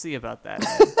like we'll see about that.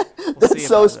 That's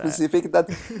so specific.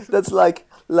 That's like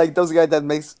those guys that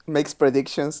makes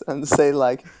predictions and say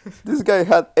like this guy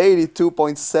had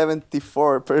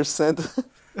 82.74%.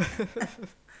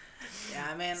 Yeah,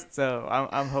 I mean. So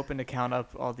I'm hoping to count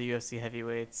up all the UFC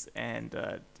heavyweights, and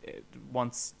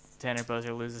once Tanner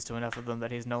Boser loses to enough of them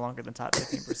that he's no longer the top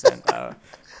 15%,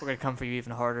 we're gonna come for you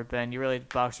even harder, Ben. You really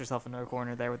boxed yourself into a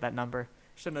corner there with that number.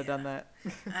 Shouldn't have done that.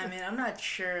 I mean, I'm not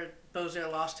sure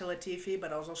Boser lost to Latifi,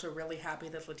 but I was also really happy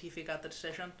that Latifi got the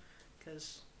decision,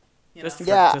 because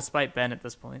despite Ben at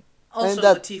this point. Also,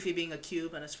 Latifi being a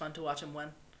cube, and it's fun to watch him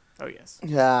win. Oh yes.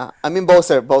 Yeah, I mean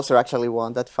Boser actually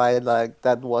won that fight. Like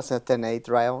that was a 10-8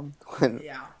 round when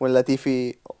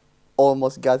Latifi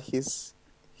almost got his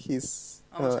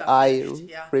eye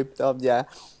ripped up. Yeah.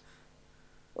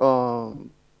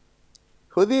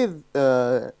 Who did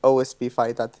OSP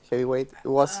fight at heavyweight?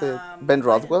 Was it Ben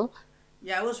Rothwell?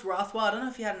 Yeah, it was Rothwell. I don't know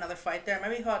if he had another fight there.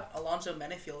 Maybe he fought Alonzo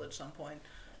Menifield at some point.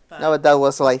 No, but that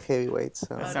was light heavyweight.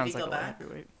 So. That sounds like a light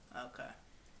heavyweight. Okay.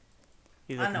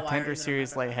 He's a Contender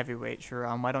Series light heavyweight. Sure.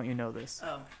 Why don't you know this?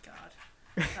 Oh my god.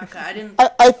 Okay, I didn't.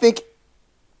 I think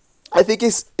I think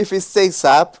if it stays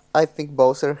up, I think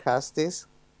Bowser has this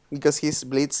because he's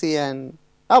blitzy and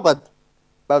but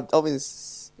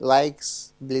Owens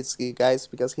likes blitzy guys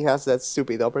because he has that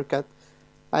stupid uppercut.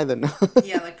 I don't know.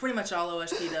 Yeah, like pretty much all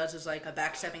OSP does is like a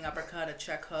backstepping uppercut, a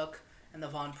check hook, and the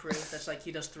Von Proof. That's like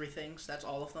he does 3 things. That's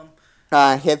all of them.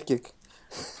 Head kick.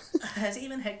 Has he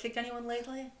even head kicked anyone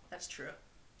lately? That's true.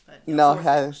 But, No, 4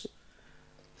 has.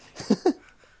 things.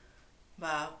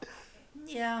 Wow.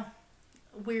 Yeah.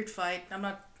 Weird fight. I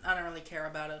don't really care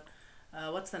about it.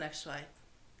 What's the next fight?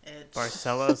 It's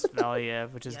Barcelos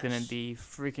Valiev, which is Yes. going to be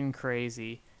freaking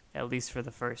crazy, at least for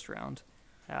the first round.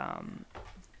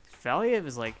 Valiev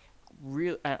is like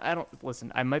real. I don't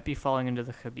listen. I might be falling into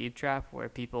the Khabib trap where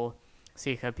people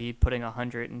see Khabib putting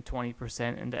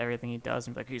 120% into everything he does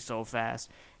and be like, he's so fast.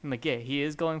 And like, yeah, he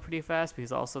is going pretty fast, but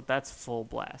he's also that's full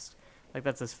blast. Like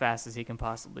that's as fast as he can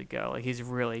possibly go. Like he's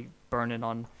really burning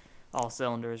on all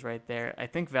cylinders right there. I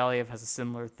think Valiev has a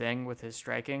similar thing with his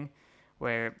striking,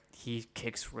 where he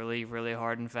kicks really, really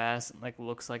hard and fast, like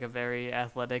looks like a very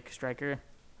athletic striker.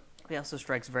 He also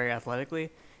strikes very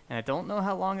athletically, and I don't know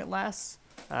how long it lasts,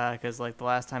 because like the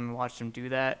last time I watched him do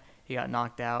that, he got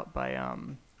knocked out by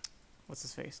what's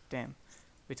his face? Damn,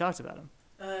 we talked about him.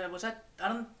 Was that I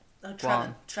don't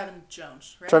Trevin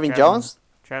Jones, right? Trevin Jones?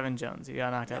 Trevin Jones. He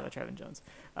got knocked out by Trevin Jones.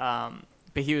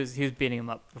 But he was beating him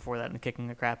up before that and kicking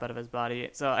the crap out of his body.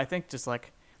 So I think just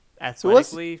like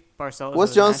athletically, Barcelos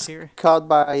was Jones caught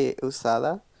by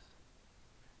USADA?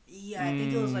 Yeah, I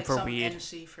think it was like for some weed.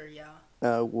 NC for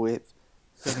With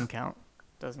Doesn't count.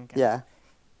 Doesn't count. yeah.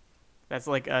 That's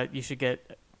like you should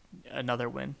get another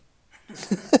win.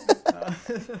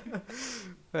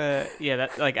 Yeah,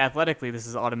 that like athletically, this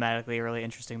is automatically a really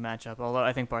interesting matchup. Although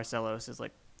I think Barcelos is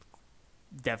like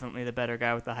definitely the better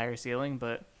guy with the higher ceiling,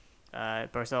 but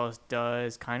Barcelos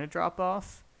does kind of drop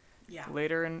off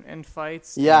later in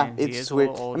fights. Yeah, and it's he is weird.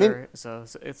 a little older, so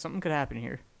it's something could happen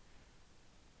here.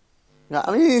 Yeah,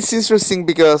 I mean it's interesting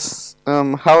because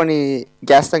how many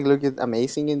Gaston looked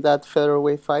amazing in that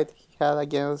featherweight fight he had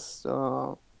against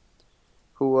who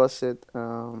was it?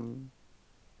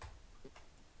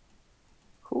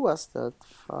 Who was that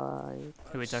fight?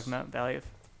 Who are we talking about? Valiev?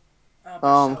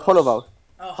 Holloway.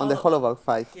 Oh, On the Holloway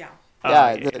fight. Yeah.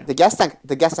 Yeah, yeah. the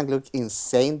Gaston looked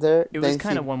insane there. It was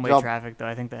kind of one-way traffic, though.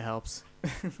 I think that helps.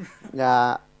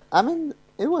 Yeah, I mean,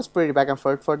 it was pretty back and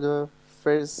forth for the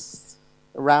first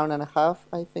round and a half,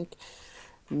 I think.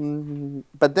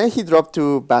 But then he dropped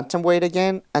to bantamweight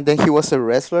again, and then he was a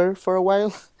wrestler for a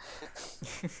while.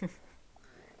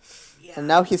 Yeah. And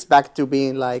now he's back to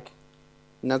being like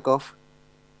knockoff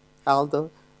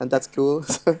Aldo, and that's cool.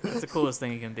 It's the coolest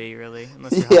thing you can be, really,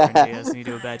 unless you're Hopkins and you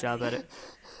do a bad job at it.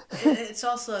 It's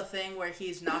also a thing where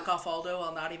he's knockoff Aldo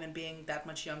while not even being that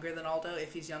much younger than Aldo.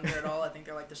 If he's younger at all, I think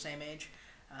they're like the same age.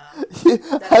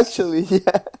 Actually,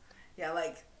 yeah. Yeah,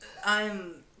 like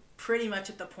I'm pretty much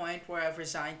at the point where I've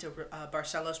resigned to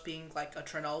Barcelos being like a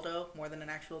Trinaldo more than an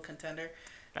actual contender.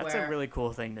 That's a really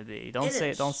cool thing to be. Don't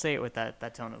say it with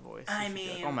that tone of voice. I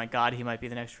mean, like, oh my God, he might be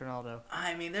the next Ronaldo.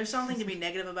 I mean, there's something to be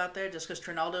negative about there, just because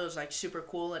Trinaldo is like super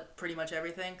cool at pretty much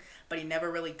everything, but he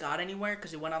never really got anywhere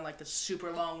because he went on like this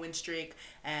super long win streak,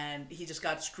 and he just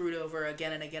got screwed over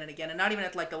again and again and again, and not even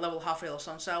at like the level Rafael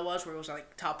Sunsao was, where it was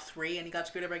like top 3 and he got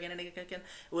screwed over again and again.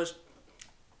 It was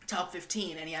top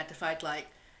 15, and he had to fight like.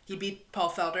 He beat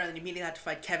Paul Felder, and then he immediately had to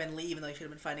fight Kevin Lee, even though he should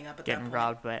have been fighting up at that point. Getting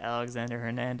robbed by Alexander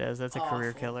Hernandez. That's a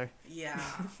career killer. Yeah.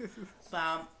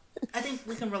 I think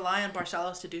we can rely on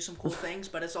Barcelos to do some cool things,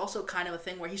 but it's also kind of a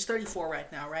thing where he's 34 right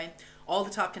now, right? All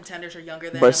the top contenders are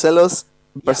younger than him.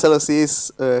 Barcelos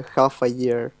is half a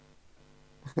year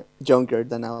younger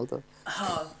than Aldo.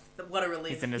 Oh, what a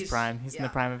relief. He's in his prime. He's in the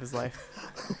prime of his life.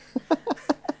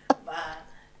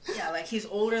 Yeah, like he's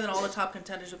older than all the top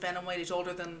contenders with bantamweight. He's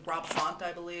older than Rob Font,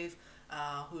 I believe,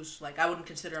 who's like, I wouldn't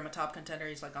consider him a top contender.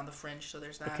 He's like on the fringe, so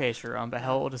there's that. Okay, sure. But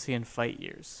how old is he in fight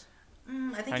years?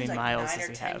 I think he's like 9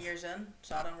 or 10 years in,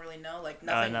 so I don't really know. Like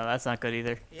nothing. No, that's not good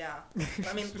either. Yeah,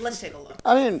 I mean, let's take a look.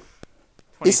 I mean,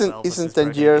 isn't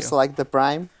 10 years like the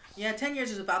prime? Yeah, 10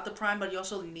 years is about the prime, but you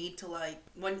also need to like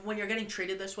when you're getting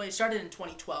treated this way. It started in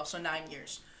 2012, so 9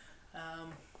 years.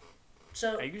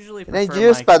 So I usually 9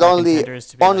 years, but only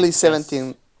like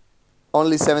 17,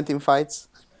 only 17 fights.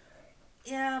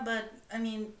 Yeah, but I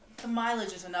mean, the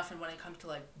mileage is enough, and when it comes to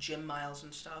like gym miles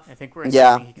and stuff. I think we're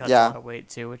assuming he cuts a lot of weight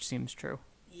too, which seems true.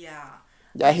 Yeah.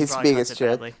 Yeah, he's big as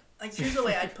shit. Like here's the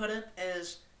way I'd put it: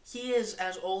 is he is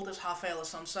as old as Rafael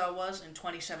Assunção was in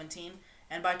 2017,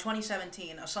 and by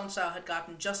 2017, Assunção had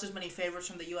gotten just as many favors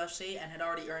from the UFC and had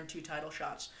already earned 2 title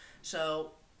shots.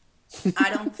 So I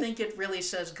don't think it really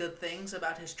says good things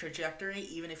about his trajectory,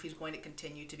 even if he's going to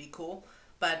continue to be cool.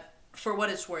 But for what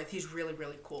it's worth, he's really,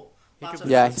 really cool. Lots of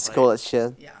Yeah, fun. he's cool as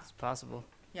shit. Yeah. It's possible.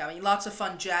 Yeah, I mean, lots of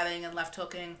fun jabbing and left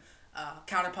hooking.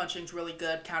 Counter punching's really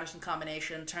good. Counters in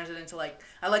combination turns it into like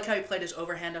I like how he played his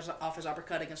overhand off his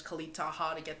uppercut against Khalid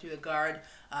Taha to get through the guard.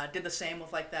 Did the same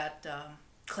with like that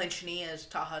clinch knee as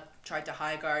Taha tried to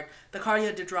high guard. The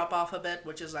cardio did drop off a bit,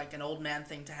 which is like an old man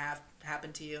thing to have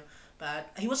happen to you.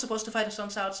 But he was supposed to fight a Sung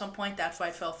Sao at some point. That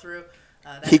fight fell through.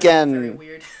 That He very can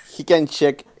weird. he can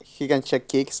check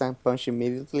kicks and punch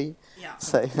immediately. Yeah.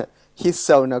 So he's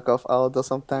so knockoff Aldo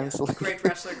sometimes. Yeah. Great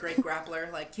wrestler, great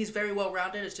grappler. Like he's very well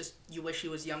rounded. It's just you wish he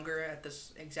was younger at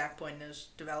this exact point in his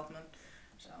development.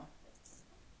 So,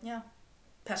 yeah,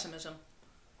 pessimism.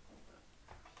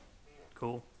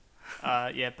 Cool.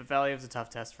 Yeah, but Valley was a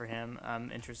tough test for him.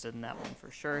 I'm interested in that one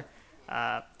for sure.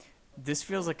 This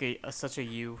feels like such a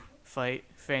you fight,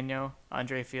 Feño,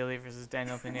 Andre Fili versus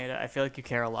Daniel Pineda. I feel like you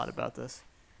care a lot about this.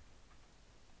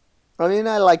 I mean,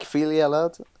 I like Philly a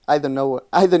lot. I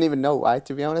don't even know why,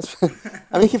 to be honest.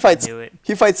 I mean, he fights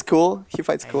cool.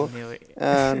 I knew it.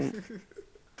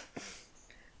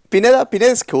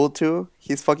 Pineda's cool too.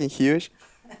 He's fucking huge.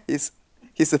 He's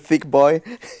a thick boy.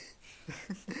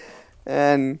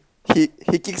 And he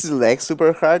kicks his legs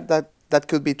super hard. That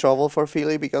could be trouble for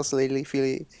Philly because lately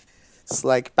Philly is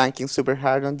like banking super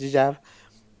hard on the jab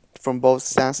from both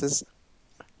stances.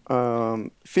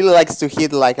 Philly likes to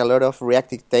hit like a lot of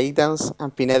reactive takedowns,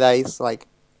 and Pineda is like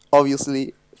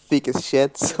obviously thick as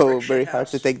shit, so very hard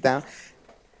to take down.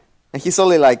 And he's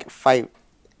only like 5.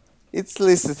 It's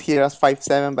listed here as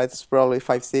 5'7", but it's probably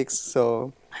 5'6",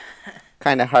 so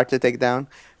kind of hard to take down.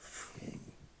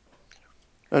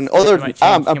 And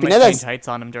Pineda change heights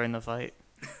on him during the fight.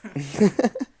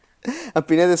 And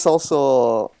Pineda is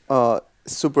also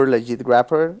super legit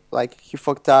grappler. Like he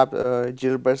fucked up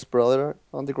Gilbert's brother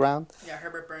on the ground. Yeah,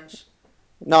 Herbert Burns.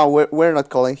 No, we're not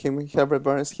calling him Herbert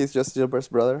Burns. He's just Gilbert's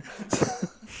brother.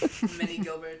 Mini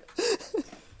Gilbert.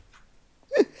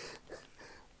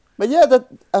 But yeah,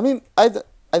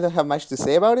 I don't have much to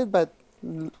say about it, but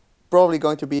probably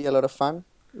going to be a lot of fun.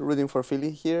 Rooting for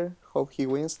Philly here. Hope he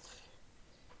wins.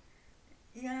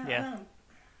 Yeah.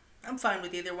 I'm fine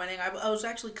with either winning. I was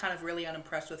actually kind of really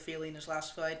unimpressed with Philly in his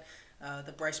last fight.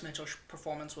 The Bryce Mitchell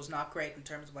performance was not great in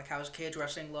terms of like how his cage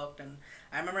wrestling looked, and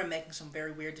I remember him making some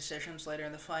very weird decisions later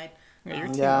in the fight. Yeah, you're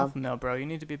team off now, bro. You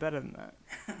need to be better than that.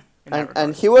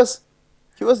 And he was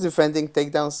defending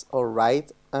takedowns all right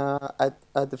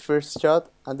at the first shot,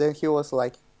 and then he was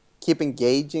like keep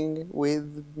engaging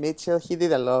with Mitchell. He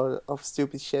did a lot of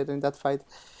stupid shit in that fight.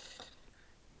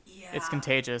 It's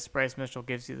contagious. Bryce Mitchell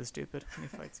gives you the stupid when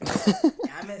he fights you.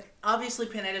 Yeah, I mean, obviously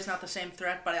Pineda's not the same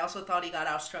threat, but I also thought he got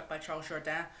outstruck by Charles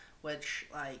Jourdain, which,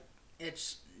 like,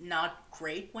 it's not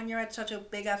great when you're at such a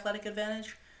big athletic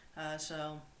advantage.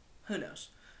 So, who knows?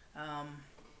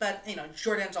 But, you know,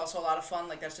 Jourdain's also a lot of fun.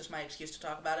 Like, that's just my excuse to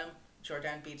talk about him.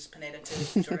 Jourdain beats Pineda,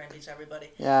 too. Jourdain beats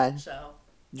everybody. Yeah. So.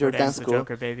 Jourdain's the cool.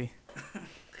 Joker, baby.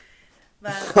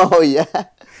 But, oh, yeah.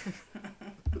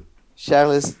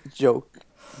 Charles joke.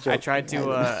 I tried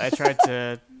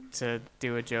to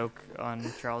do a joke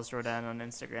on Charles Jourdain on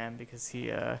Instagram because he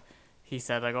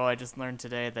said like, oh, I just learned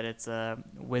today that it's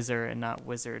whizzer and not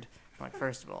wizard. I'm like,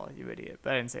 first of all, you idiot.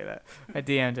 But I didn't say that. I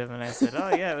DM'd him and I said,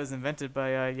 oh yeah, it was invented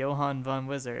by Johann von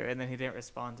Wizzer, and then he didn't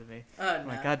respond to me. I'm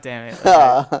like, God damn it.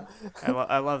 Like,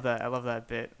 I love that. I love that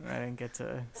bit. I didn't get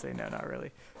to say no, not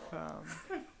really.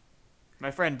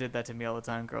 My friend did that to me all the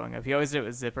time growing up. He always did it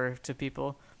with Zipper to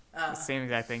people. The same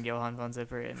exact thing, Johann von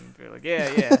Zipper, and we're like,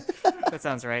 yeah, that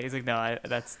sounds right. He's like, no,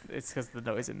 it's because of the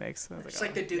noise it makes. I was it's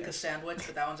like the Duke sandwich,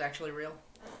 but that one's actually real.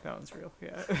 That one's real,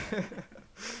 yeah.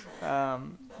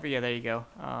 But yeah, there you go.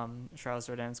 Charles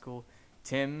Jourdain's cool.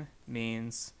 Tim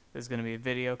means there's going to be a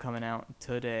video coming out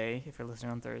today, if you're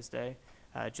listening on Thursday.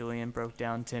 Julian broke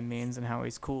down Tim Means and how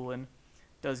he's cool and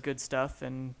does good stuff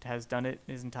and has done it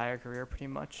his entire career pretty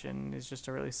much and is just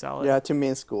a really solid Tim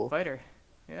Means cool fighter.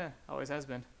 Yeah, always has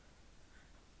been.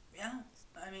 Yeah,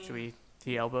 I mean...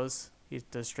 He elbows, he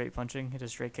does straight punching, he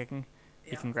does straight kicking,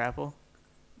 he can grapple.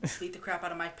 Beat the crap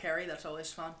out of Mike Perry, that's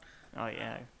always fun. Oh,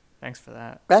 yeah, thanks for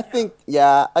that. I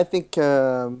think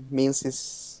Means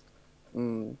is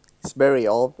very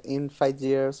old in 5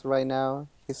 years right now.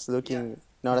 He's looking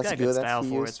not as good as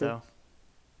he used to.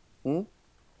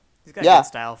 He's got good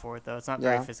style for it, though. It's not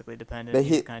very physically dependent. But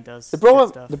he kind of does the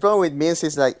problem with Means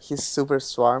is like he's super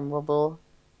swarmable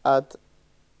at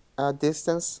a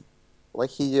distance. Like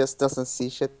he just doesn't see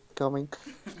shit coming.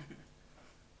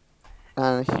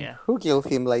 And who killed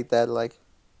him like that? Like,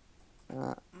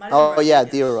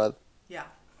 D-Rod. Yeah.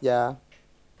 Yeah,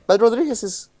 But Rodriguez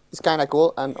is kind of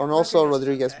cool, and also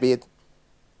Rodriguez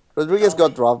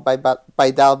got dropped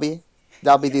by Dalby.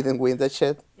 Dalby didn't win that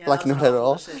shit. Yeah, like, not at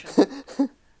all.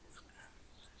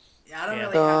 Yeah, I don't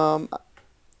really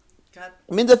have...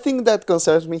 I mean, the thing that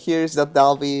concerns me here is that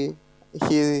Dalby,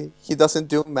 he doesn't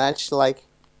do much, like,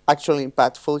 actually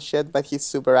impactful shit, but he's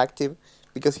super active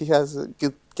because he has a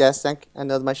good gas tank and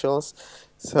not much else.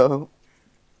 So,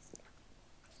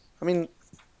 I mean,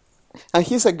 and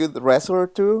he's a good wrestler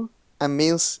too, and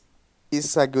means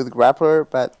he's a good grappler,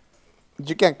 but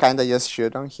you can kind of just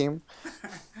shoot on him.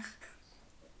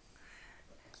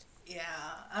 Yeah,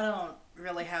 I don't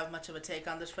really have much of a take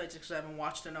on this fight just because I haven't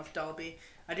watched enough Dalby.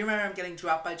 I do remember him getting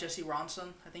dropped by Jesse Ronson.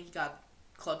 I think he got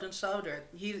clubbed and subbed, or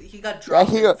he got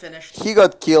dropped and finished. He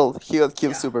got killed. He got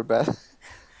killed super bad.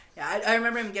 Yeah, I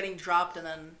remember him getting dropped and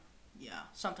then,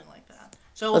 something like that.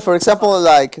 So, for example,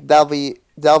 like Dalby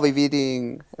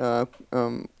beating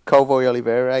Cowboy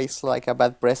Oliveira is like a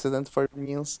bad precedent for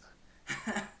meals.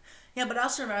 Yeah, but I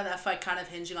also remember that fight kind of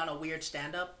hinging on a weird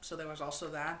stand-up, so there was also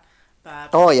that. But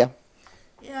oh, yeah.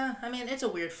 Yeah, I mean, it's a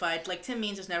weird fight. Like, Tim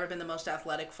Means has never been the most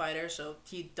athletic fighter, so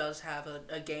he does have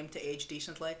a game to age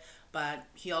decently. But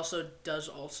he also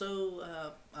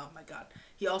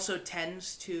he also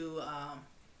tends to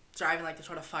thrive in, like, the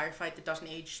sort of firefight that doesn't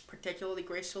age particularly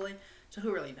gracefully. So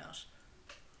who really knows?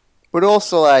 But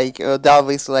also, like,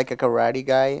 Dalby's like a karate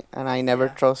guy, and I never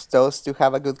trust those to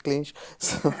have a good clinch.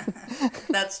 So.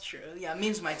 That's true. Yeah,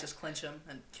 Means might just clinch him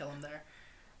and kill him there.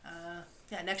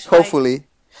 Next fight. Hopefully.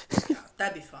 Yeah,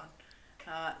 that'd be fun.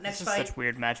 Next this is fight. Such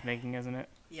weird matchmaking, isn't it?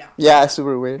 Yeah. Yeah,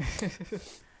 super weird.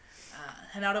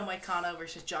 Renato Moicano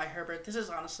versus Jai Herbert. This is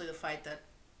honestly the fight that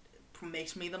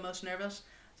makes me the most nervous,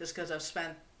 just because I've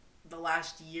spent the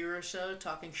last year or so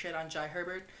talking shit on Jai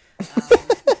Herbert.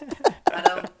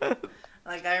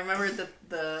 I remember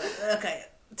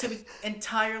to be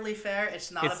entirely fair, it's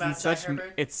not about Jai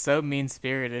Herbert. It's so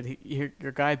mean-spirited.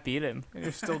 Your guy beat him, and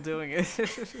you're still doing it.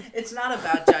 It's not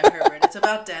about Jai Herbert. It's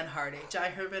about Dan Hardy. Jai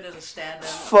Herbert is a stand-in.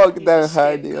 Fuck Dan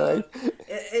Hardy, like.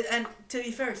 And to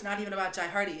be fair, it's not even about Jai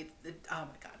Hardy. Oh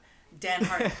my god, Dan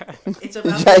Hardy. It's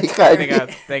about Jai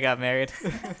Hardy. They got married.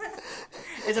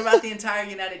 It's about the entire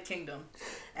United Kingdom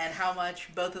and how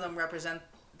much both of them represent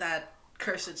that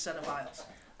cursed set of isles.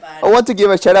 But I want to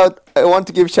give a shout out.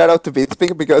 To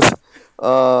Bisping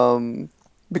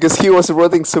because he was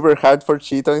rooting super hard for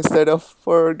Cheeto instead of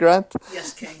for Grant.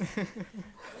 Yes, King.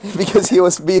 Because he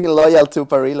was being loyal to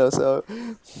Parillo. So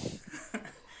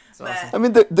awesome. I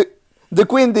mean, the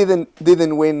Queen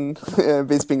didn't win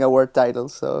Bisping award title.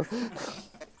 So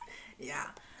yeah,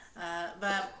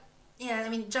 but yeah, I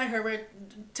mean, Jai Herbert,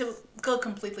 to go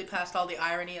completely past all the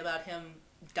irony about him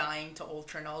dying to old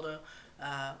Trinaldo.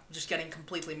 Just getting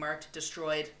completely marked,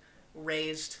 destroyed,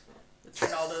 razed.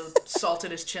 Trinaldo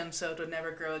salted his chin so it would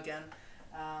never grow again.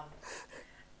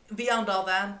 Beyond all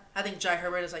that, I think Jai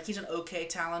Herbert is he's an okay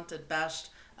talent at best.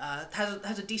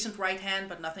 Has a decent right hand,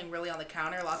 but nothing really on the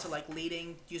counter. Lots of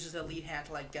leading, uses the lead hand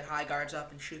to get high guards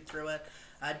up and shoot through it.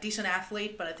 Decent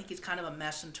athlete, but I think he's kind of a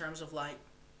mess in terms of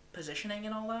positioning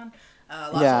and all that.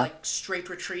 Lots of straight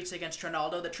retreats against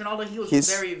Trinaldo. Trinaldo, he was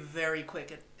very, very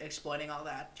quick at exploiting all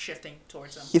that, shifting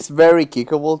towards him. He's very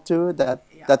kickable too.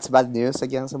 That's bad news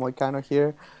against Moicano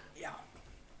here. Yeah.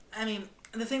 I mean,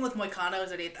 the thing with Moicano is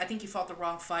that I think he fought the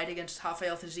wrong fight against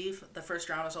Rafael Fiziev. The first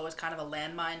round was always kind of a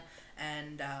landmine,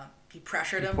 and he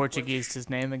pressured him. Portuguesed his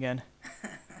name again.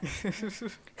 Oh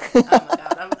my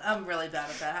god, I'm really bad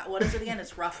at that. What is it again?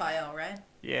 It's Rafael, right?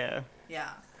 Yeah. Yeah.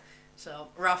 So,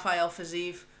 Rafael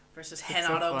Fiziev versus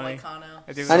Renato Moicano.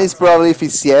 And it's probably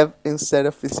Fiziev instead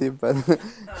of Fiziev, but...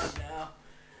 Oh,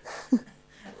 no.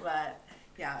 But,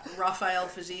 yeah, Rafael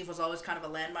Fiziev was always kind of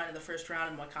a landmine in the first round,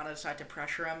 and Moicano decided to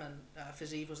pressure him, and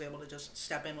Fiziev was able to just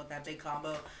step in with that big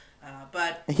combo.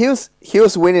 But... He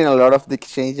was winning a lot of the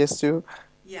exchanges, too.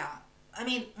 Yeah. I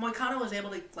mean, Moicano was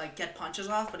able to, get punches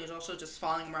off, but he was also just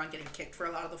falling around getting kicked for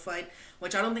a lot of the fight,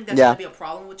 which I don't think that's going to be a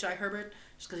problem with Jai Herbert.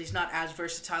 Just because he's not as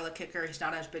versatile a kicker, he's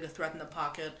not as big a threat in the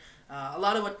pocket. I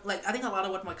think a lot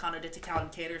of what Moicano did to Calvin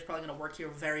Kattar is probably going to work here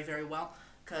very, very well.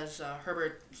 Because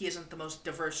Herbert, he isn't the most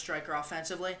diverse striker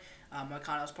offensively.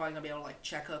 Moicano is probably going to be able to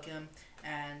check hook him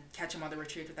and catch him on the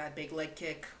retreat with that big leg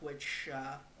kick, which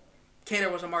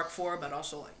Kattar was a Mark IV, but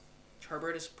also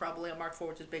Herbert is probably a Mark IV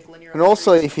with his big linear. And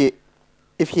also, if he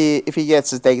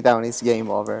gets a takedown, it's game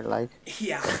over.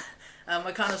 Yeah,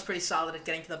 Moicano's pretty solid at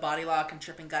getting to the body lock and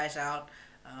tripping guys out.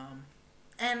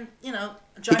 And, he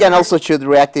can also shoot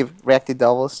reactive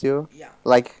doubles too. Yeah.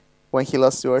 Like when he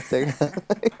lost to Ortega.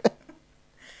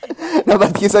 No,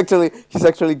 but he's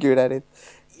actually good at it.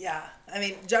 Yeah. I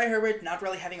mean, Jai Herbert not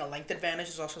really having a length advantage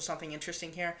is also something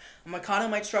interesting here. Moicano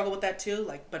might struggle with that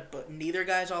too, but neither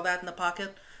guy's all that in the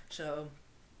pocket. So,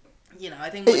 I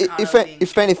think Moicano being...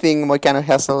 If anything, Moicano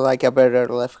has like a better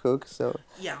left hook, so...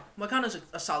 Yeah, Moicano's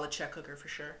a solid check hooker for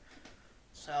sure.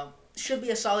 So, should be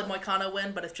a solid Moicano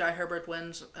win, but if Jai Herbert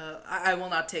wins, I will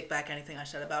not take back anything I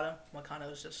said about him.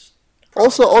 Moicano is just...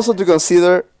 Also to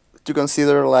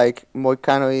consider like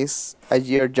Moicano is a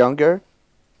year younger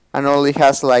and only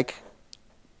has like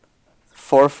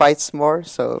 4 fights more,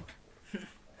 so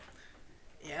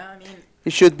yeah, I mean, he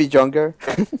should be younger.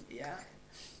 Yeah,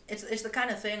 it's the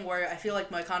kind of thing where I feel like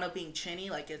Moicano being chinny,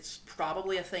 like it's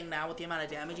probably a thing now with the amount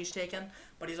of damage he's taken,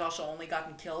 but he's also only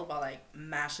gotten killed by like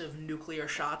massive nuclear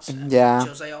shots and Yeah.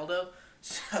 Jose Aldo.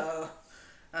 So,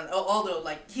 and Aldo,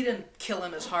 like, he didn't kill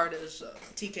him as hard as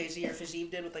TKZ or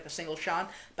Fiziev did with like a single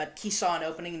shot, but he saw an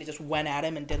opening and he just went at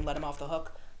him and didn't let him off the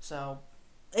hook. So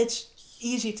it's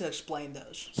easy to explain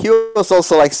those. He was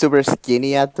also like super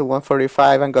skinny at the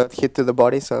 145 and got hit to the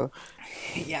body, so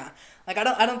Yeah. Like,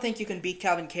 I don't think you can beat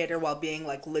Calvin Kattar while being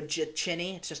like legit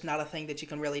chinny. It's just not a thing that you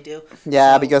can really do.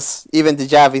 yeah, So, because even the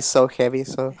jab is so heavy,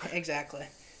 so exactly.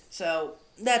 So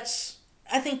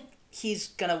I think he's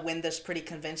gonna win this pretty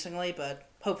convincingly, but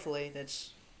hopefully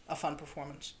it's a fun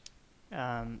performance.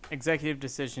 Executive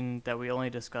decision that we only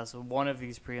discuss one of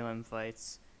these prelim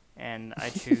fights, and I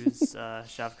choose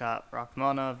Shavkat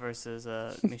Rakhmonov versus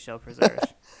Michel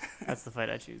Prazeres. That's the fight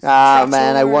I choose.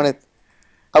 man,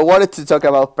 I wanted to talk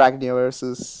about Pragnia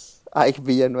versus Ike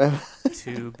Villanueva.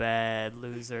 Too bad,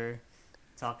 loser.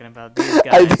 Talking about these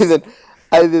guys.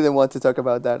 I didn't want to talk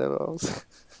about that at all.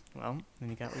 Well, then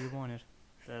you got what you wanted.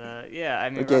 But yeah, I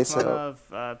mean, Okay,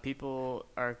 Rakhmonov, people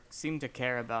seem to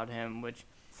care about him, which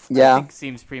Yeah. I think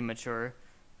seems premature.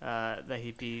 That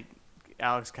he beat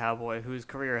Alex Cowboy, whose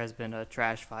career has been a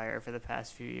trash fire for the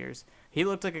past few years. He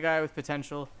looked like a guy with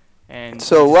potential, and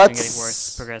So he's been getting worse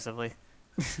what's progressively.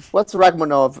 what's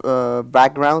Ragmanov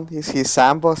background? Is he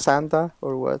Sambo, Santa,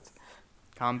 or what?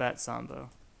 Combat Sambo.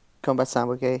 Combat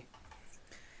Sambo, okay.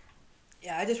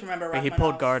 Yeah, I just remember But he Rachmanov.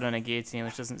 pulled guard on a guillotine,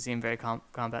 which doesn't seem very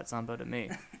Combat Sambo to me.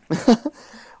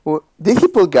 Well, did he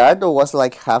pull guard or was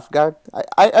like half guard?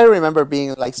 I remember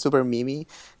being like super memey.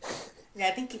 Yeah,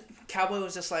 I think Cowboy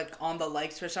was just like on the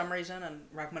legs for some reason, and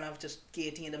Rachmanov just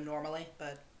guillotined him normally,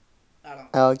 but I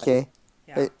don't know. Okay.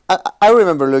 Yeah. I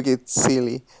remember looking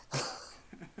silly.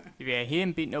 Yeah, he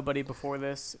didn't beat nobody before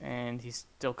this, and he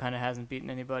still kind of hasn't beaten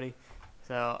anybody.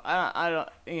 So I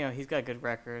don't, he's got a good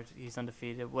record. He's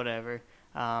undefeated, whatever.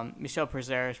 Michel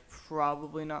Prazeres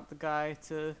probably not the guy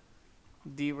to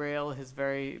derail his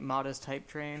very modest hype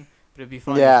train, but it'd be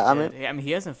fun. Yeah, if he did. I mean,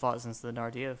 he hasn't fought since the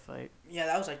Nardiev fight. Yeah,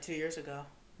 that was like 2 years ago.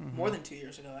 Mm-hmm. More than 2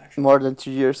 years ago, actually. More than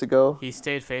 2 years ago. He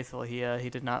stayed faithful. He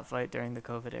did not fight during the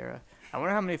COVID era. I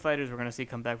wonder how many fighters we're going to see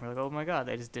come back. We're like, oh my god,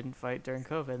 they just didn't fight during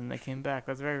COVID and they came back.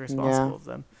 That's very responsible of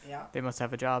them. Yeah. They must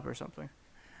have a job or something.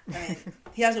 I mean,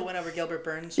 he has a win over Gilbert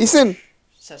Burns. Isn't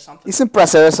says something. Isn't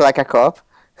Prazeres like a cop?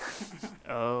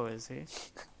 Oh, is he?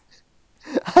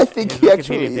 I think His he Wikipedia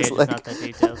actually page is is like. not that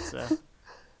detailed, so.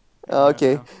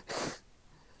 Okay.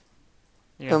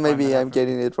 You're Or gonna find maybe that out I'm for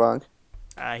getting it wrong.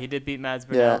 He did beat Mads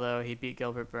Burnell, Yeah. though. He beat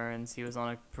Gilbert Burns. He was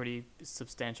on a pretty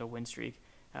substantial win streak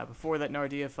before that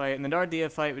Nardiev fight. And the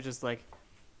Nardiev fight was just like,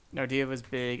 Nardiev was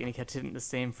big, and he kept hitting the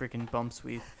same freaking bump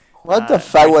sweep. What the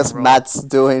fuck break was and roll. Mats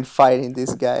doing fighting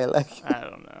this guy? Like, I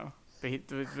don't know. But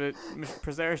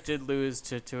Prazeres did lose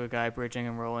to a guy bridging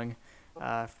and rolling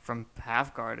from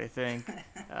half guard, I think,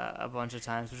 a bunch of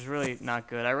times, which is really not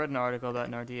good. I read an article about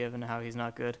Nardiev and how he's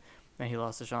not good, and he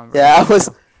lost to Sean. yeah,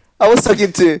 I was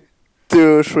talking to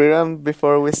Shriram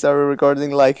before we started recording.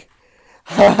 Like,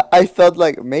 I thought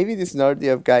like maybe this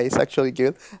Nardiev guy is actually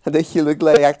good, and then he looked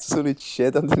like absolute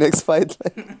shit on the next fight.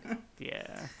 Like,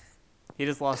 Yeah, he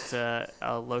just lost to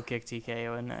low kick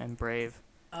TKO and Brave.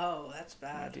 Oh, that's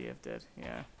bad. Nardiev did,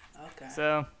 yeah. Okay.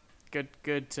 So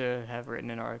good to have written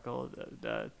an article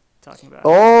talking about.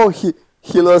 oh,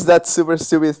 he lost that super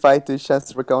stupid fight to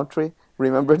Chance Country.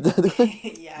 Remember that one?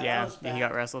 yeah, Yeah, that was bad. he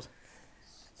got wrestled.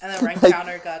 And then Rank Like,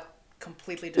 Counter got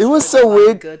completely It destroyed. was so by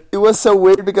weird. Good. It was so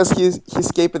weird because he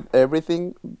escaped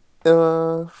everything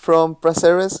from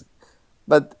Prazeres,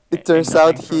 but it turns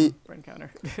out he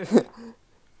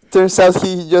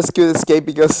just could escape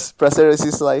because Prazeres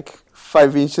is like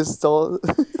 5 inches tall,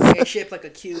 He's shaped like a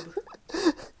cube.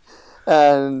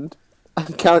 and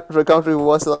Country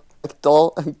was like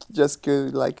tall and just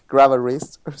could like grab a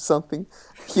wrist or something.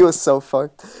 He was so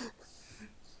fucked.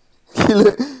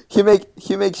 He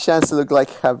make Chance look like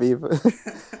Habib.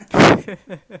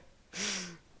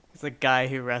 It's a guy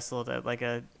who wrestled at like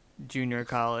a junior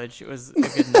college. It was a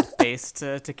good enough base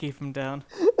to keep him down.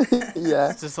 Yeah.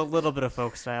 It's just a little bit of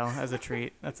folk style as a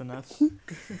treat. That's enough.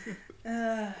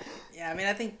 Yeah, I mean,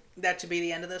 I think that should be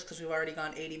the end of this because we've already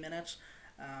gone 80 minutes.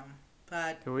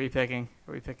 But who are we picking?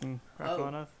 Are we picking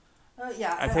Rachmanov?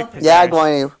 Yeah, I picked Yeah, I'm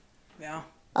going. Yeah.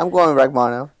 I'm going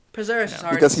Rachmanov. Prezeris is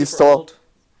hard because he's tall. old.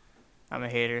 I'm a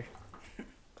hater.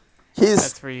 He's.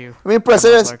 That's for you. I mean,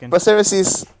 Prezeris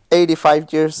is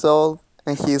 85 years old,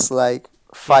 and he's like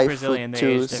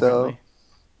 5'2", so.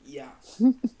 Yeah.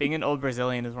 Being an old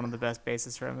Brazilian is one of the best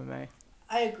bases for MMA.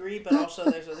 I agree, but also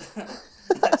there's a.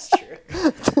 That's true.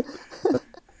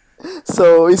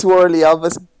 So is Worley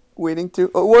Alves winning too?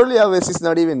 Oh, Worley Alves is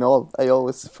not even old. I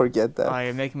always forget that. Oh,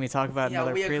 you're making me talk about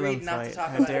another we prelim agreed not fight. to talk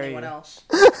How about dare anyone you? else.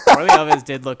 Worley Alves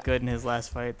did look good in his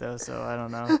last fight, though, so I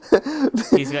don't know.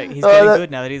 He's getting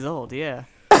good now that he's old. Yeah.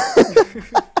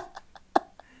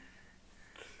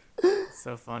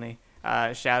 So funny.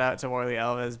 Shout out to Worley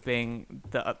Alves being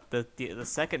the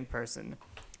second person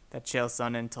that Chael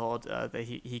Sonnen told that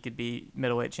he could be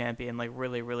middleweight champion, like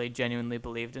really, really genuinely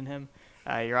believed in him.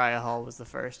 Uriah Hall was the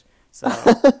first. So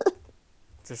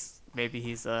just maybe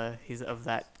he's of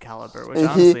that caliber, which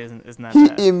honestly isn't that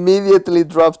bad. He immediately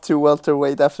dropped to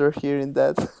welterweight after hearing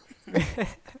that.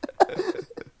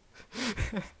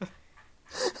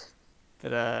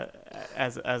 But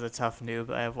as a tough noob,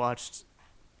 I have watched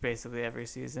basically every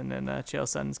season, and Chael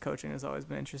Sonnen's coaching has always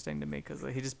been interesting to me because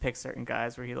he just picks certain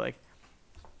guys where he like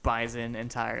buys in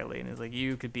entirely and is like,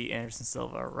 you could beat Anderson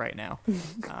Silva right now.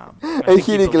 And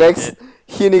he neglects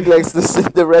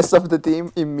the rest of the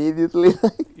team immediately.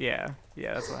 Yeah,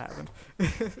 that's what happened.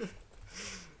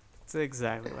 That's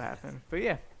exactly what happened. But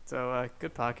yeah, so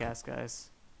good podcast, guys.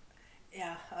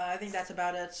 Yeah, I think that's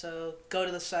about it. So go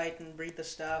to the site and read the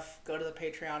stuff. Go to the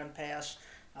Patreon and pay us.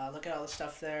 Look at all the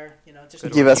stuff there. Just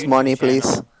give us money, channel.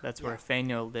 please. That's where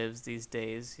Fanyo lives these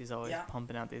days. He's always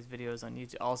pumping out these videos on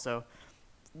YouTube. Also,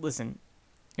 listen,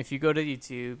 if you go to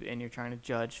YouTube and you're trying to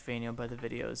judge Fanyo by the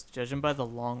videos, judge him by the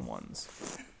long ones.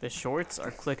 The shorts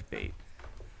are clickbait.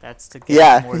 That's to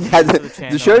get more views to the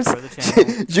channel. The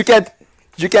shorts,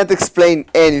 you can't explain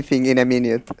anything in a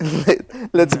minute.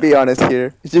 Let's be honest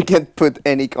here. You can't put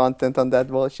any content on that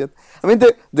bullshit. I mean,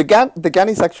 the gun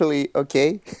is actually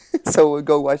okay, so we'll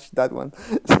go watch that one.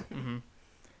 Mm-hmm.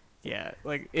 Yeah,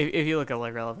 like if you look at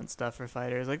like relevant stuff for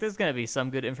fighters, like there's gonna be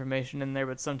some good information in there,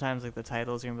 but sometimes like the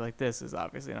titles you're gonna be like, this is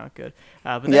obviously not good.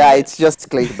 But yeah, it's just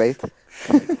clickbait.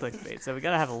 It's clickbait, so we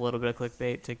gotta have a little bit of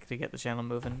clickbait to get the channel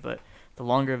moving. But the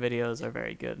longer videos are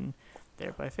very good, and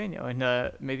they're by Fanyo.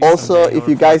 And maybe also, if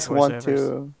you guys want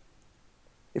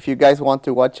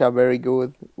to watch a very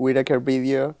good Whitaker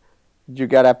video, you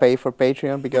gotta pay for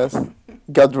Patreon because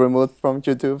got removed from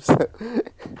YouTube. So.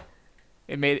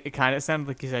 It kind of sounded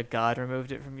like you said God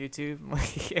removed it from YouTube. I'm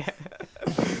like, yeah.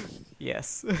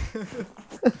 Yes.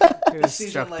 It was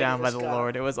struck down by the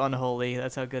Lord. It was unholy.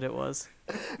 That's how good it was.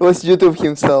 It was YouTube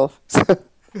himself.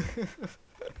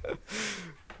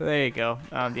 There you go.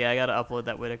 Yeah, I gotta upload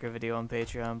that Whitaker video on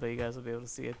Patreon, but you guys will be able to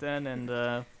see it then.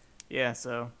 And yeah,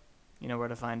 so you know where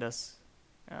to find us.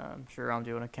 I'm sure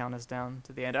Ramdi want to count us down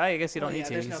to the end. I guess you don't need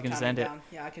to. You can just end it.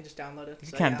 Yeah, I can just download it. You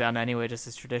can count down anyway, just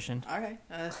as tradition. All right.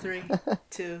 3,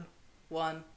 2, 1.